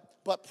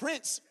 But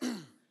Prince,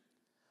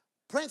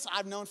 Prince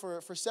I've known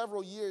for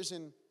several years,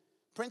 and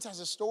Prince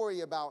has a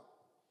story about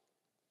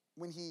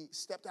when he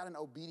stepped out in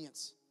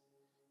obedience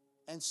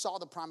and saw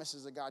the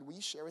promises of God. Will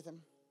you share with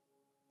him?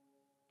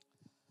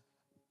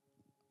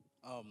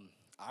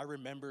 I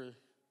remember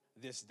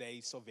this day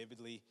so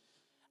vividly.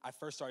 I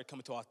first started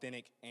coming to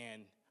Authentic,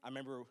 and I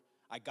remember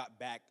I got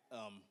back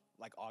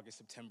like August,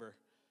 September,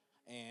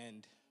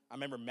 and I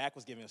remember Mac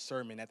was giving a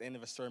sermon. At the end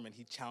of a sermon,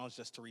 he challenged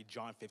us to read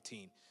John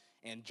 15.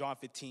 And John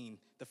 15,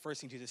 the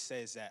first thing Jesus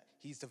says is that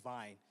he's the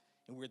vine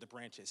and we're the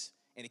branches,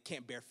 and it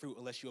can't bear fruit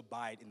unless you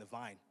abide in the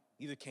vine.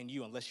 Neither can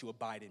you unless you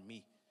abide in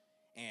me.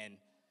 And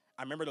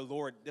I remember the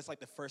Lord, that's like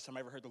the first time I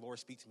ever heard the Lord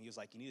speak to me. He was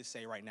like, you need to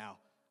say right now,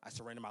 I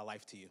surrender my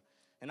life to you.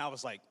 And I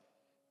was like,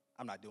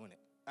 I'm not doing it.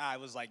 I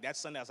was like, that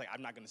Sunday, I was like,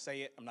 I'm not going to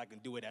say it. I'm not going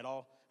to do it at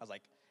all. I was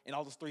like, and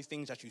all those three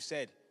things that you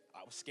said,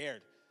 I was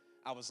scared.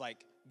 I was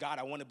like, God,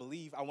 I want to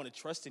believe. I want to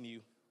trust in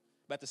you.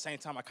 But at the same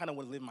time, I kind of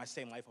want to live my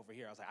same life over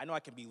here. I was like, I know I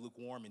can be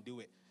lukewarm and do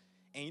it.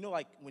 And you know,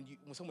 like when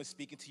someone's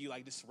speaking to you,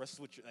 like this wrestles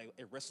with you, like,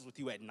 it wrestles with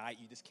you at night.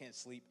 You just can't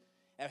sleep.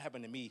 That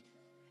happened to me.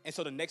 And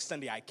so the next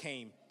Sunday I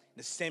came,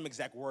 the same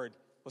exact word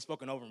was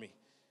spoken over me.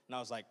 And I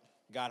was like,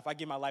 God, if I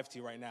give my life to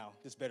you right now,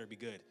 this better be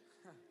good.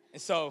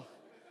 And so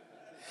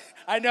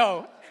I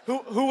know,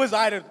 who was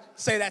I to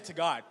say that to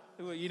God?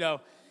 You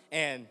know,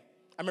 and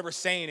I remember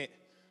saying it,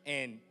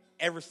 and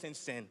ever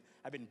since then,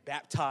 I've been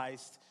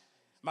baptized.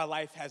 My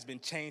life has been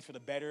changed for the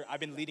better. I've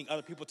been leading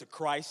other people to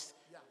Christ,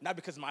 not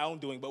because of my own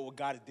doing, but what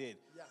God did.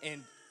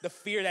 And the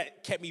fear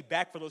that kept me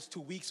back for those 2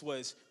 weeks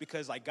was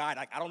because, like, God,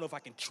 I don't know if I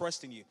can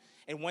trust in you.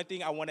 And one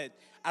thing I wanted,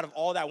 out of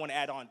all that, I want to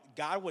add on,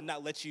 God would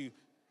not let you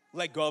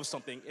let go of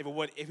something if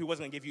he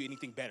wasn't going to give you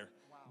anything better.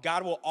 Wow.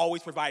 God will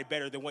always provide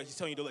better than what he's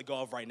telling you to let go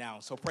of right now.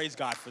 So praise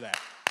God for that.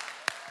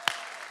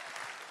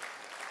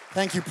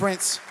 Thank you,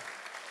 Prince.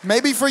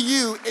 Maybe for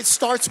you, it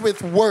starts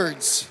with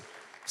words.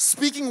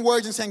 Speaking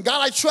words and saying,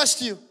 God, I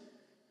trust you.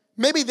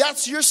 Maybe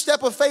that's your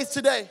step of faith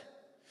today.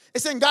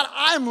 It's saying, God,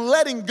 I'm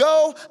letting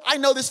go. I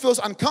know this feels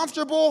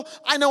uncomfortable.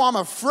 I know I'm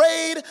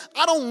afraid.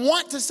 I don't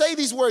want to say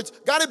these words.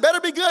 God, it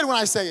better be good when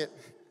I say it.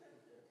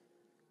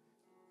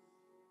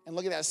 And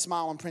look at that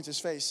smile on Prince's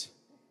face.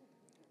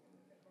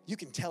 You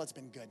can tell it's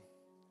been good.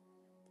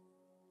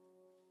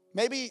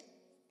 Maybe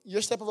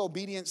your step of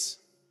obedience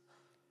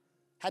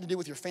had to do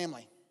with your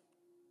family.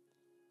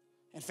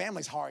 And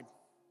family's hard.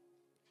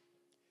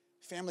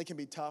 Family can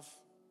be tough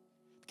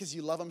because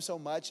you love them so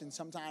much, and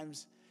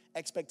sometimes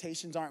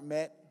expectations aren't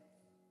met.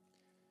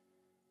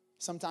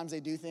 Sometimes they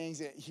do things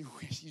that you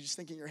just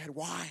think in your head,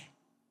 why?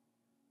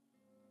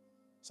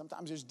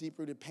 Sometimes there's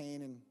deep-rooted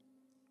pain, and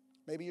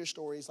maybe your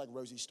story is like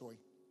Rosie's story.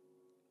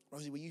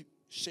 Rosie, will you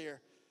share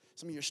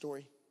some of your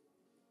story?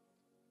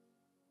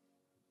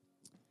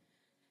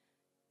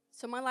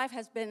 So my life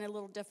has been a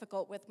little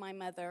difficult with my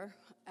mother,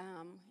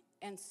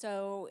 and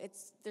so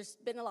there's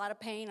been a lot of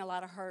pain, a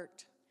lot of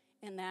hurt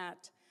in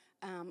that.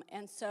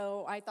 And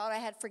so I thought I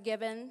had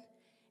forgiven,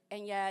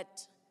 and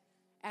yet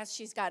as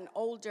she's gotten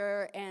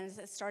older and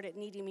started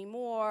needing me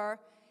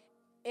more,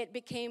 it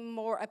became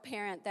more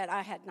apparent that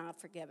I had not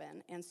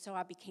forgiven. And so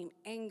I became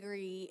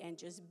angry and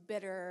just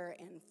bitter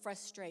and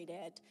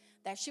frustrated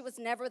that she was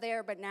never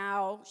there, but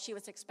now she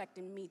was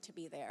expecting me to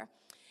be there.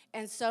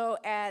 And so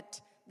at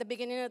the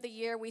beginning of the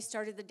year, we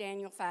started the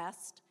Daniel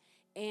fast.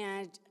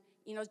 And,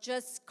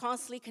 just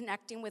constantly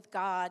connecting with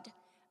God,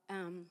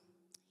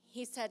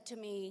 he said to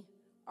me,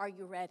 "Are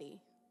you ready?"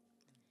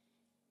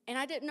 And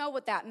I didn't know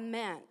what that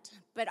meant,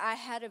 but I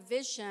had a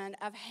vision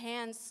of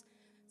hands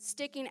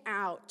sticking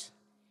out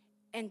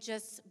and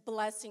just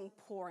blessing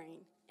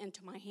pouring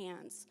into my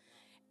hands.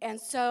 And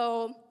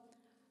so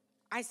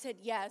I said,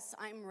 yes,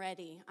 I'm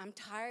ready. I'm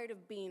tired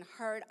of being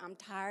hurt. I'm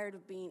tired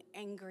of being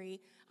angry.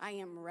 I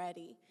am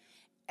ready.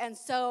 And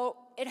so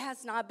it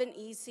has not been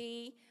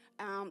easy.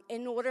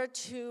 In order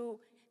to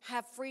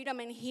have freedom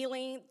and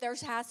healing, there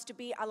has to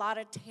be a lot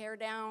of tear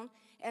down.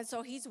 And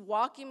so he's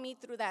walking me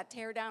through that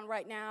tear down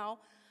right now.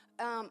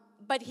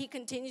 But he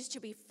continues to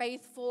be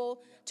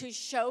faithful to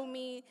show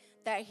me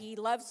that he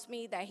loves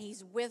me, that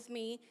he's with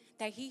me,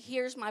 that he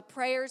hears my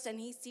prayers and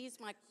he sees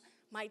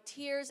my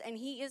tears, and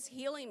he is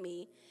healing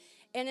me.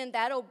 And in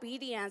that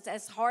obedience,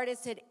 as hard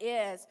as it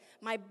is,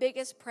 my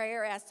biggest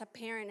prayer as a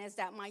parent is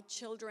that my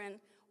children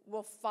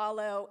will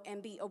follow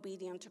and be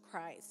obedient to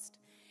Christ.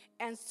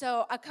 And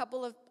so a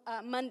couple of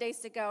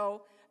Mondays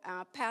ago,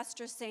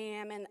 Pastor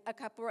Sam and a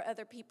couple of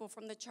other people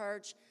from the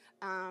church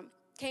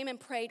came and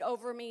prayed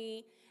over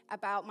me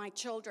about my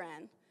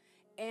children.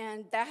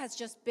 And that has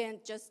just been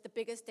the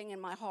biggest thing in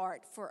my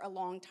heart for a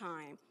long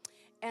time.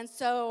 And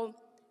so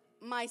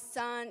my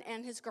son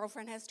and his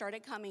girlfriend has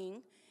started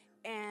coming.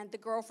 And the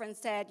girlfriend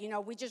said,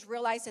 we just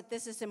realized that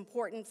this is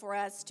important for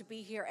us to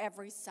be here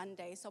every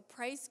Sunday. So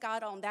praise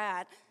God on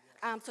that.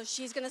 So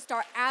she's going to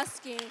start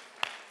asking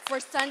for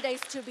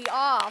Sundays to be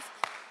off.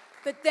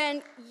 But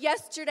then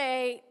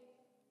yesterday,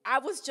 I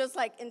was just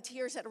like in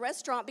tears at a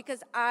restaurant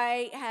because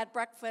I had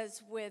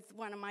breakfast with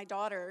one of my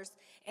daughters,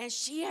 and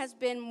she has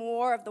been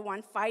more of the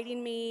one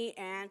fighting me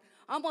and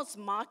almost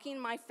mocking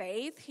my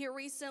faith here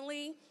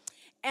recently.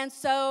 And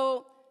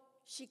so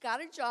she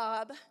got a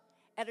job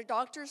at a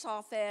doctor's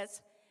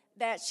office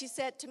that she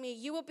said to me,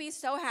 "You will be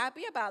so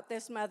happy about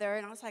this, Mother."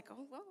 And I was like,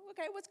 "Oh, well,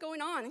 okay, what's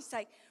going on?" And she's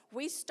like,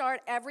 "We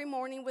start every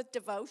morning with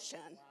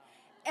devotion."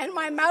 And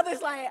my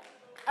mother's like,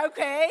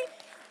 "Okay."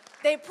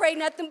 They pray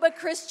nothing but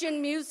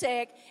Christian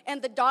music,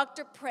 and the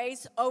doctor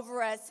prays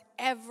over us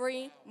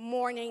every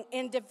morning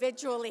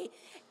individually.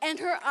 And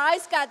her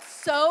eyes got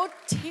so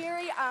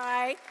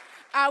teary-eyed.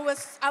 I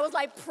was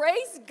like,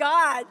 praise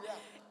God.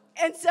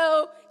 Yeah. And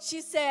so she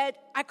said,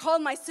 I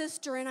called my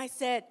sister and I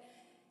said,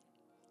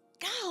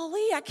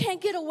 golly, I can't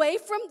get away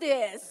from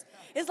this.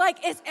 It's like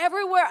it's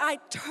everywhere I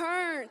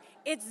turn.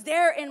 It's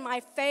there in my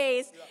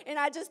face. And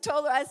I just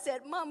told her, I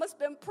said, Mama's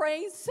been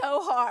praying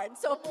so hard.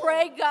 So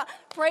praise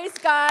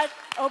God.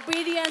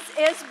 Obedience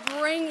is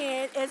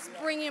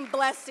bringing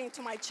blessing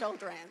to my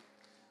children.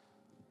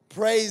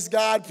 Praise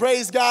God,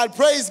 praise God,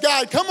 praise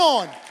God. Come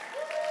on.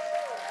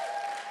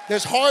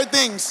 There's hard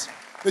things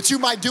that you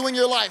might do in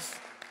your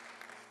life.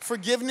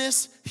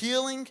 Forgiveness,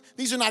 healing,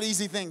 these are not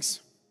easy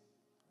things.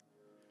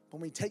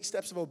 When we take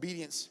steps of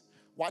obedience,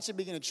 watch it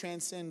begin to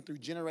transcend through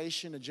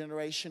generation to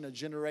generation to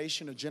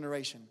generation to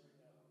generation.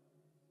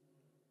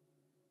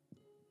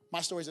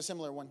 My story is a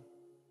similar one.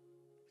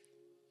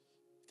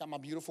 Got my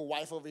beautiful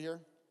wife over here.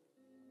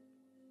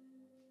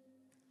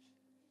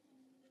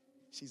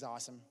 She's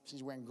awesome.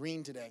 She's wearing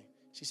green today.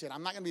 She said,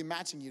 I'm not going to be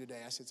matching you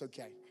today. I said, it's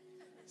okay.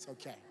 It's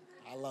okay.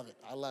 I love it.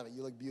 I love it.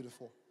 You look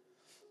beautiful.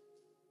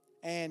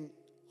 And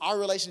our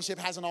relationship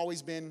hasn't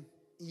always been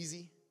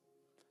easy.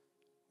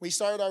 We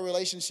started our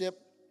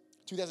relationship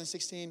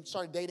 2016,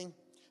 started dating.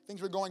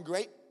 Things were going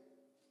great,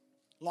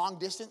 long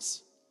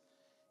distance.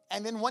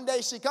 And then one day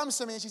she comes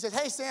to me and she says,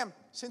 hey, Sam,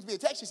 sends me a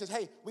text. She says,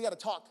 hey, we got to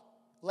talk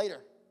later.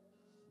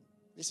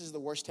 This is the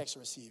worst text to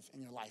receive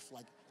in your life.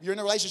 Like, you're in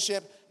a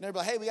relationship, and they're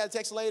like, hey, we got to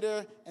text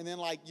later. And then,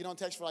 like, you don't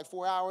text for,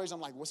 4 hours.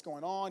 I'm like, what's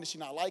going on? Did she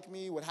not like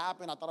me? What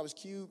happened? I thought I was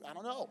cute. I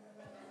don't know.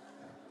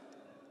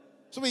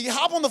 So we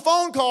hop on the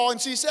phone call, and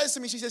she says to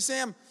me, she says,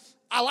 Sam,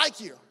 I like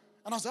you.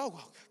 And I was like, oh,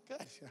 well,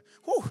 good.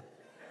 Whew.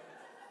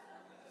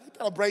 That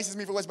kind of braces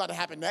me for what's about to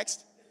happen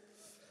next.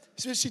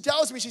 So she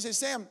tells me, she says,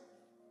 Sam,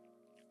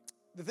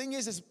 the thing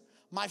is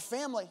my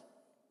family,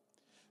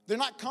 they're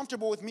not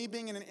comfortable with me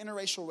being in an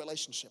interracial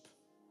relationship.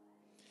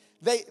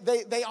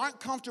 They aren't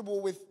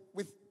comfortable with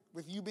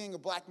you being a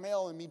black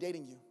male and me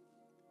dating you.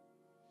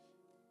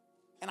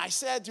 And I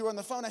said to her on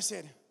the phone, I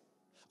said,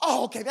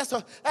 oh, okay,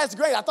 that's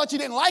great. I thought you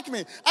didn't like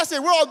me. I said,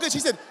 we're all good. She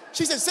said,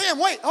 Sam,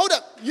 wait, hold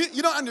up.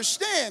 You don't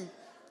understand.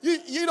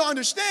 You don't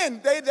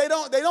understand. They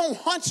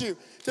don't want you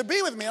to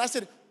be with me. And I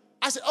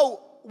said,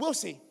 oh, we'll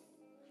see.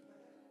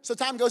 So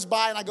time goes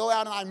by, and I go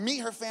out and I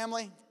meet her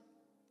family,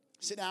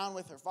 sit down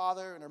with her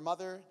father and her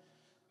mother.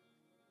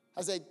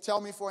 as they tell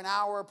me for an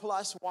hour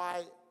plus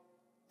why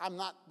I'm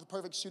not the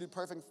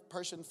perfect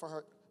person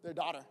for their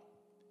daughter.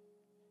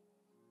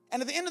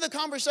 And at the end of the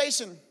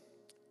conversation,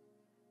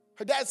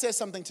 her dad says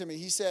something to me.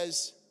 He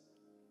says,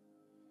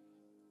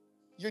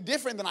 "You're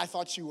different than I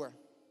thought you were.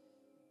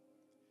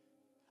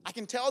 I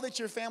can tell that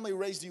your family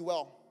raised you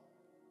well,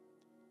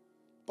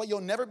 but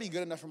you'll never be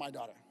good enough for my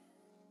daughter."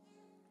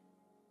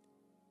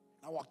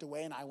 I walked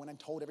away and I went and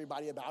told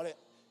everybody about it,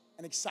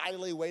 and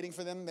excitedly waiting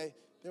for them, they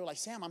were like,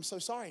 "Sam, I'm so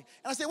sorry."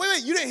 And I said,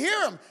 wait, you didn't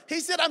hear him. He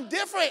said, "I'm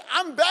different.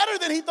 I'm better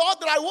than he thought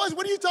that I was.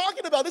 What are you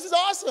talking about? This is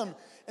awesome."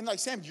 And like,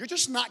 "Sam, you're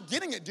just not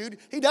getting it, dude.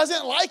 He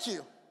doesn't like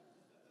you."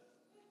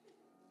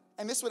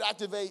 And this would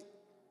activate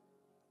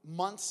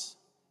months,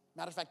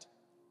 matter of fact,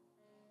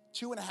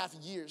 2.5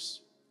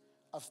 years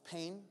of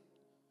pain,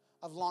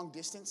 of long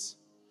distance,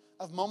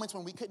 of moments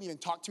when we couldn't even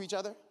talk to each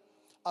other,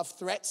 of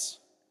threats,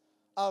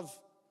 of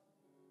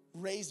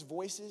raised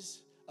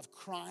voices, of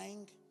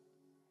crying,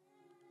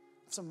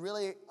 of some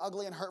really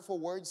ugly and hurtful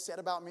words said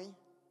about me.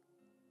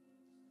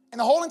 And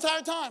the whole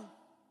entire time,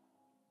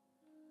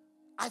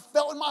 I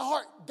felt in my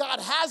heart, God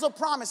has a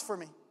promise for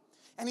me.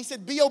 And he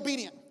said, be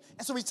obedient.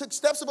 And so we took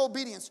steps of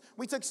obedience.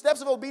 We took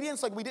steps of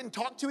obedience like we didn't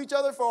talk to each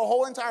other for a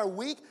whole entire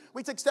week.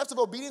 We took steps of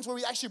obedience where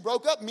we actually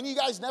broke up. Many of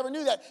you guys never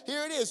knew that.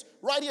 Here it is,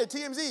 right here,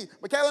 TMZ,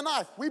 Michaela and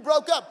I. We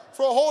broke up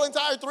for a whole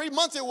entire 3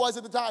 months it was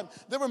at the time.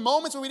 There were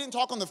moments where we didn't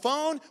talk on the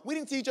phone. We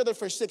didn't see each other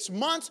for 6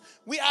 months.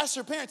 We asked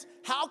her parents,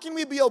 how can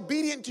we be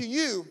obedient to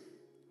you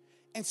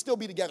and still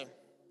be together?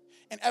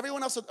 And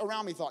everyone else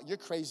around me thought, you're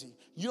crazy.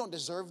 You don't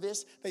deserve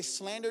this. They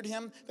slandered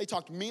him. They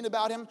talked mean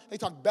about him. They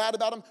talked bad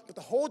about him. But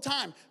the whole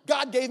time,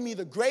 God gave me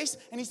the grace,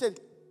 and he said,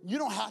 you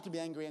don't have to be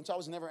angry. And so I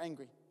was never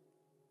angry.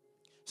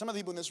 Some of the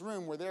people in this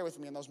room were there with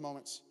me in those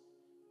moments.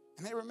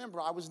 And they remember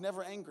I was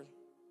never angry.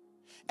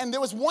 And there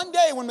was one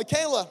day when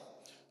Michaela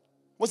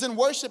was in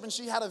worship and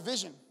she had a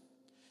vision.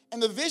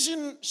 And the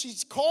vision, she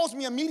calls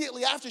me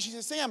immediately after. She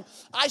says, Sam,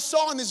 I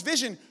saw in this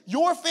vision,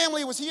 your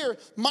family was here,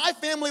 my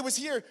family was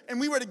here, and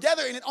we were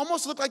together, and it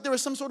almost looked like there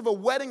was some sort of a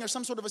wedding or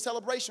some sort of a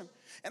celebration.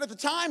 And at the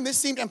time, this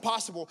seemed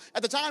impossible.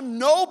 At the time,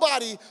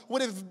 nobody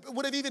would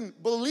have even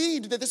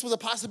believed that this was a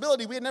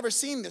possibility. We had never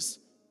seen this.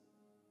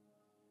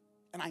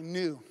 And I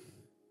knew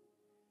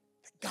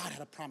that God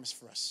had a promise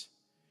for us.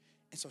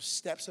 And so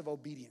steps of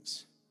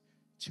obedience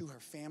to her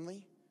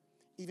family,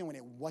 even when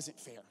it wasn't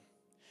fair.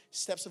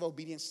 Steps of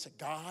obedience to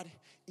God,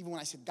 even when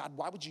I said, God,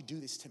 why would you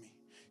do this to me?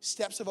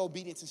 Steps of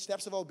obedience and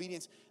steps of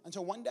obedience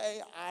until one day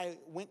I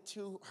went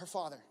to her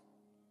father.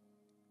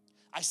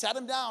 I sat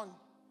him down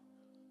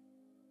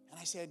and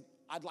I said,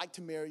 I'd like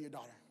to marry your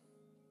daughter.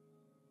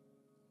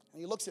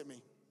 And he looks at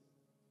me.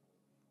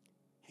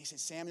 He said,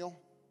 Samuel,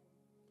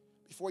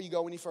 before you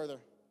go any further,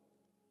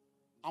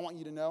 I want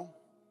you to know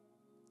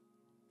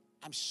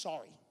I'm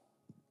sorry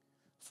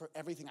for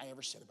everything I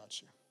ever said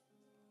about you.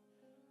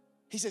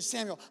 He said,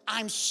 Samuel,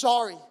 I'm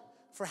sorry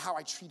for how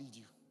I treated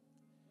you.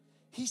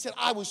 He said,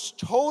 I was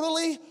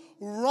totally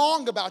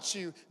wrong about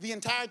you the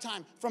entire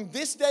time. From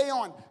this day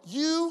on,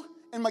 you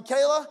and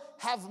Michaela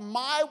have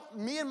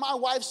me and my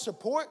wife's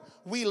support.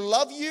 We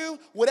love you.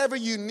 Whatever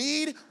you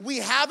need, we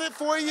have it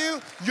for you.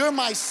 You're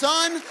my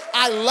son.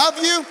 I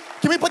love you.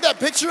 Can we put that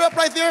picture up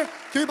right there?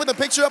 Can we put the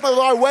picture up of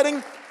our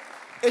wedding?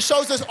 It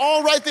shows us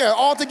all right there,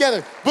 all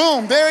together.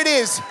 Boom, there it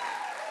is.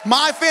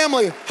 My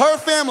family, her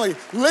family,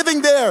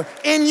 living there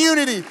in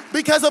unity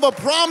because of a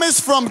promise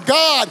from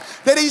God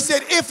that he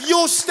said, if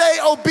you'll stay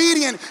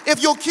obedient, if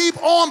you'll keep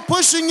on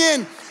pushing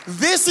in,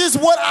 this is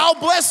what I'll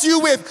bless you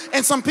with.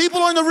 And some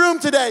people are in the room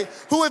today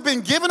who have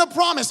been given a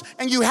promise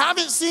and you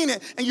haven't seen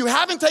it and you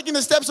haven't taken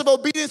the steps of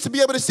obedience to be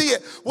able to see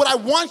it. What I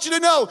want you to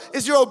know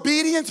is your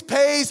obedience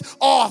pays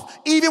off,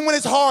 even when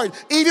it's hard,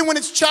 even when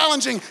it's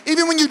challenging,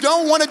 even when you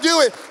don't want to do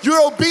it.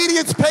 Your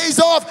obedience pays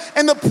off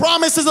and the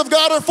promises of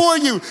God are for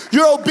you.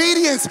 Your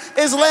obedience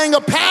is laying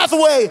a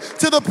pathway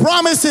to the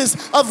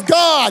promises of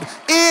God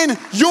in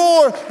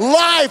your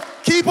life.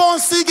 Keep on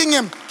seeking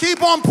him.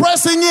 Keep on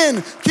pressing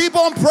in. Keep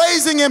on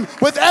praising him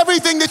with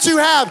everything that you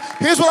have.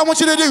 Here's what I want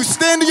you to do.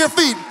 Stand to your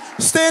feet.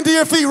 Stand to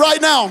your feet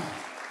right now.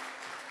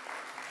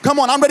 Come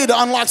on, I'm ready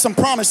to unlock some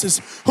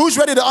promises. Who's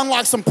ready to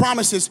unlock some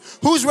promises?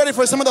 Who's ready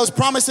for some of those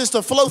promises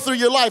to flow through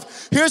your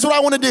life? Here's what I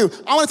want to do.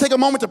 I want to take a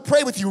moment to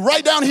pray with you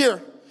right down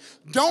here.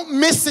 Don't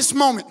miss this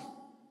moment.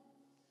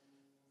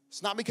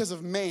 It's not because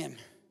of man,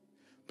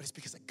 but it's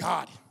because of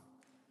God.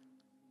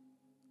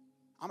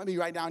 I'm going to be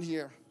right down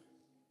here.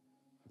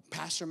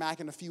 Pastor Mac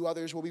and a few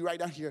others will be right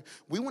down here.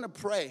 We want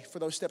to pray for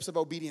those steps of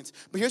obedience.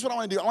 But here's what I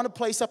want to do. I want to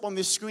place up on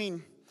this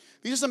screen.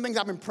 These are some things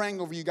I've been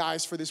praying over you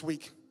guys for this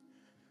week.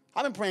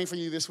 I've been praying for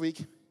you this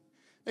week.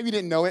 Maybe you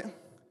didn't know it.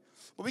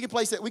 But we can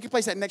place it. We can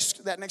place that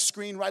next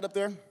screen right up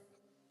there.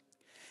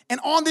 And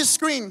on this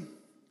screen,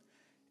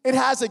 it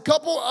has a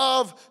couple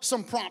of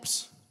some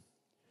prompts.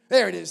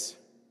 There it is.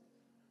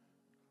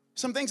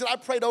 Some things that I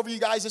prayed over you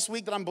guys this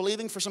week that I'm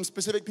believing for some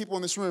specific people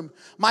in this room.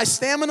 My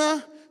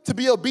stamina to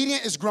be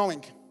obedient is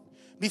growing.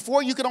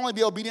 Before, you could only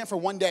be obedient for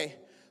one day.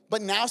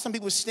 But now some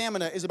people's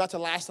stamina is about to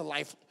last a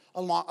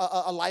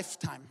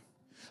lifetime.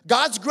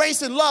 God's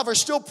grace and love are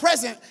still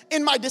present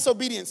in my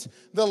disobedience.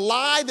 The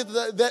lie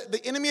that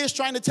the enemy is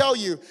trying to tell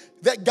you,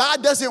 that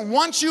God doesn't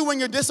want you when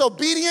you're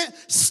disobedient,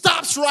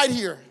 stops right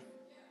here.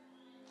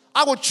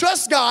 I will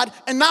trust God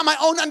and not my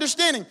own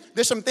understanding.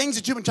 There's some things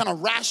that you've been trying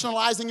to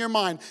rationalize in your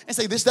mind and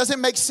say, this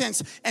doesn't make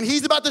sense. And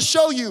he's about to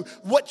show you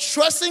what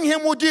trusting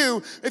him will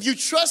do if you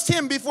trust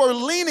him before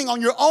leaning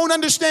on your own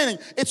understanding.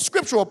 It's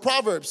scriptural,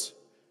 Proverbs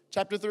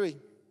chapter 3.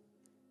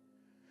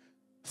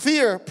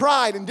 Fear,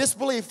 pride, and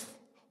disbelief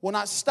will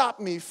not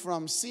stop me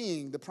from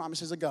seeing the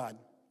promises of God.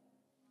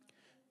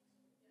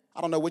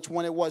 I don't know which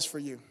one it was for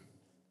you,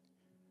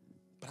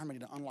 but I'm ready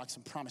to unlock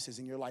some promises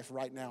in your life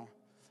right now.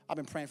 I've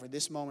been praying for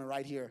this moment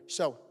right here.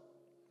 So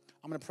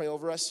I'm going to pray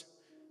over us.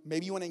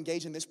 Maybe you want to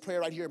engage in this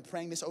prayer right here and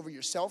praying this over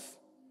yourself.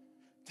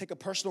 Take a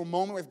personal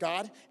moment with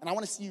God. And I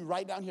want to see you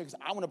right down here because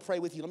I want to pray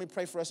with you. Let me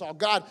pray for us all.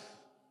 God,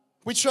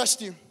 we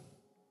trust you.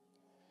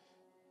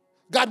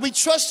 God, we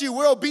trust you.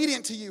 We're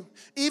obedient to you.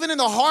 Even in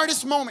the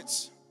hardest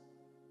moments.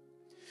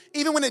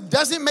 Even when it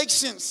doesn't make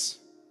sense.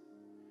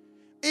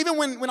 Even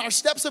when our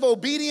steps of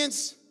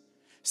obedience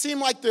seem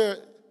like they're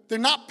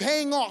not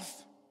paying off.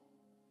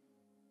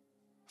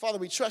 Father,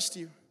 we trust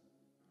you.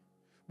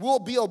 We'll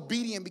be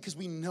obedient because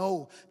we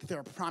know that there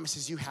are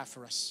promises you have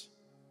for us.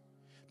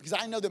 Because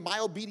I know that my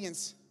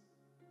obedience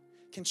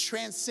can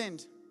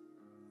transcend,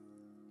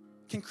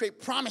 can create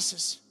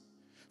promises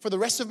for the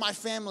rest of my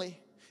family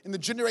and the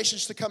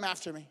generations to come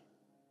after me.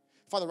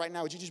 Father, right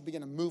now, would you just begin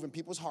to move in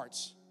people's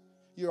hearts?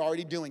 You're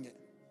already doing it.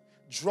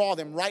 Draw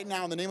them right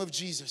now in the name of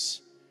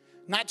Jesus.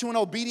 Not to an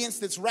obedience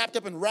that's wrapped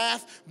up in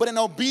wrath, but an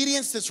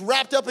obedience that's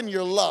wrapped up in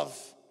your love.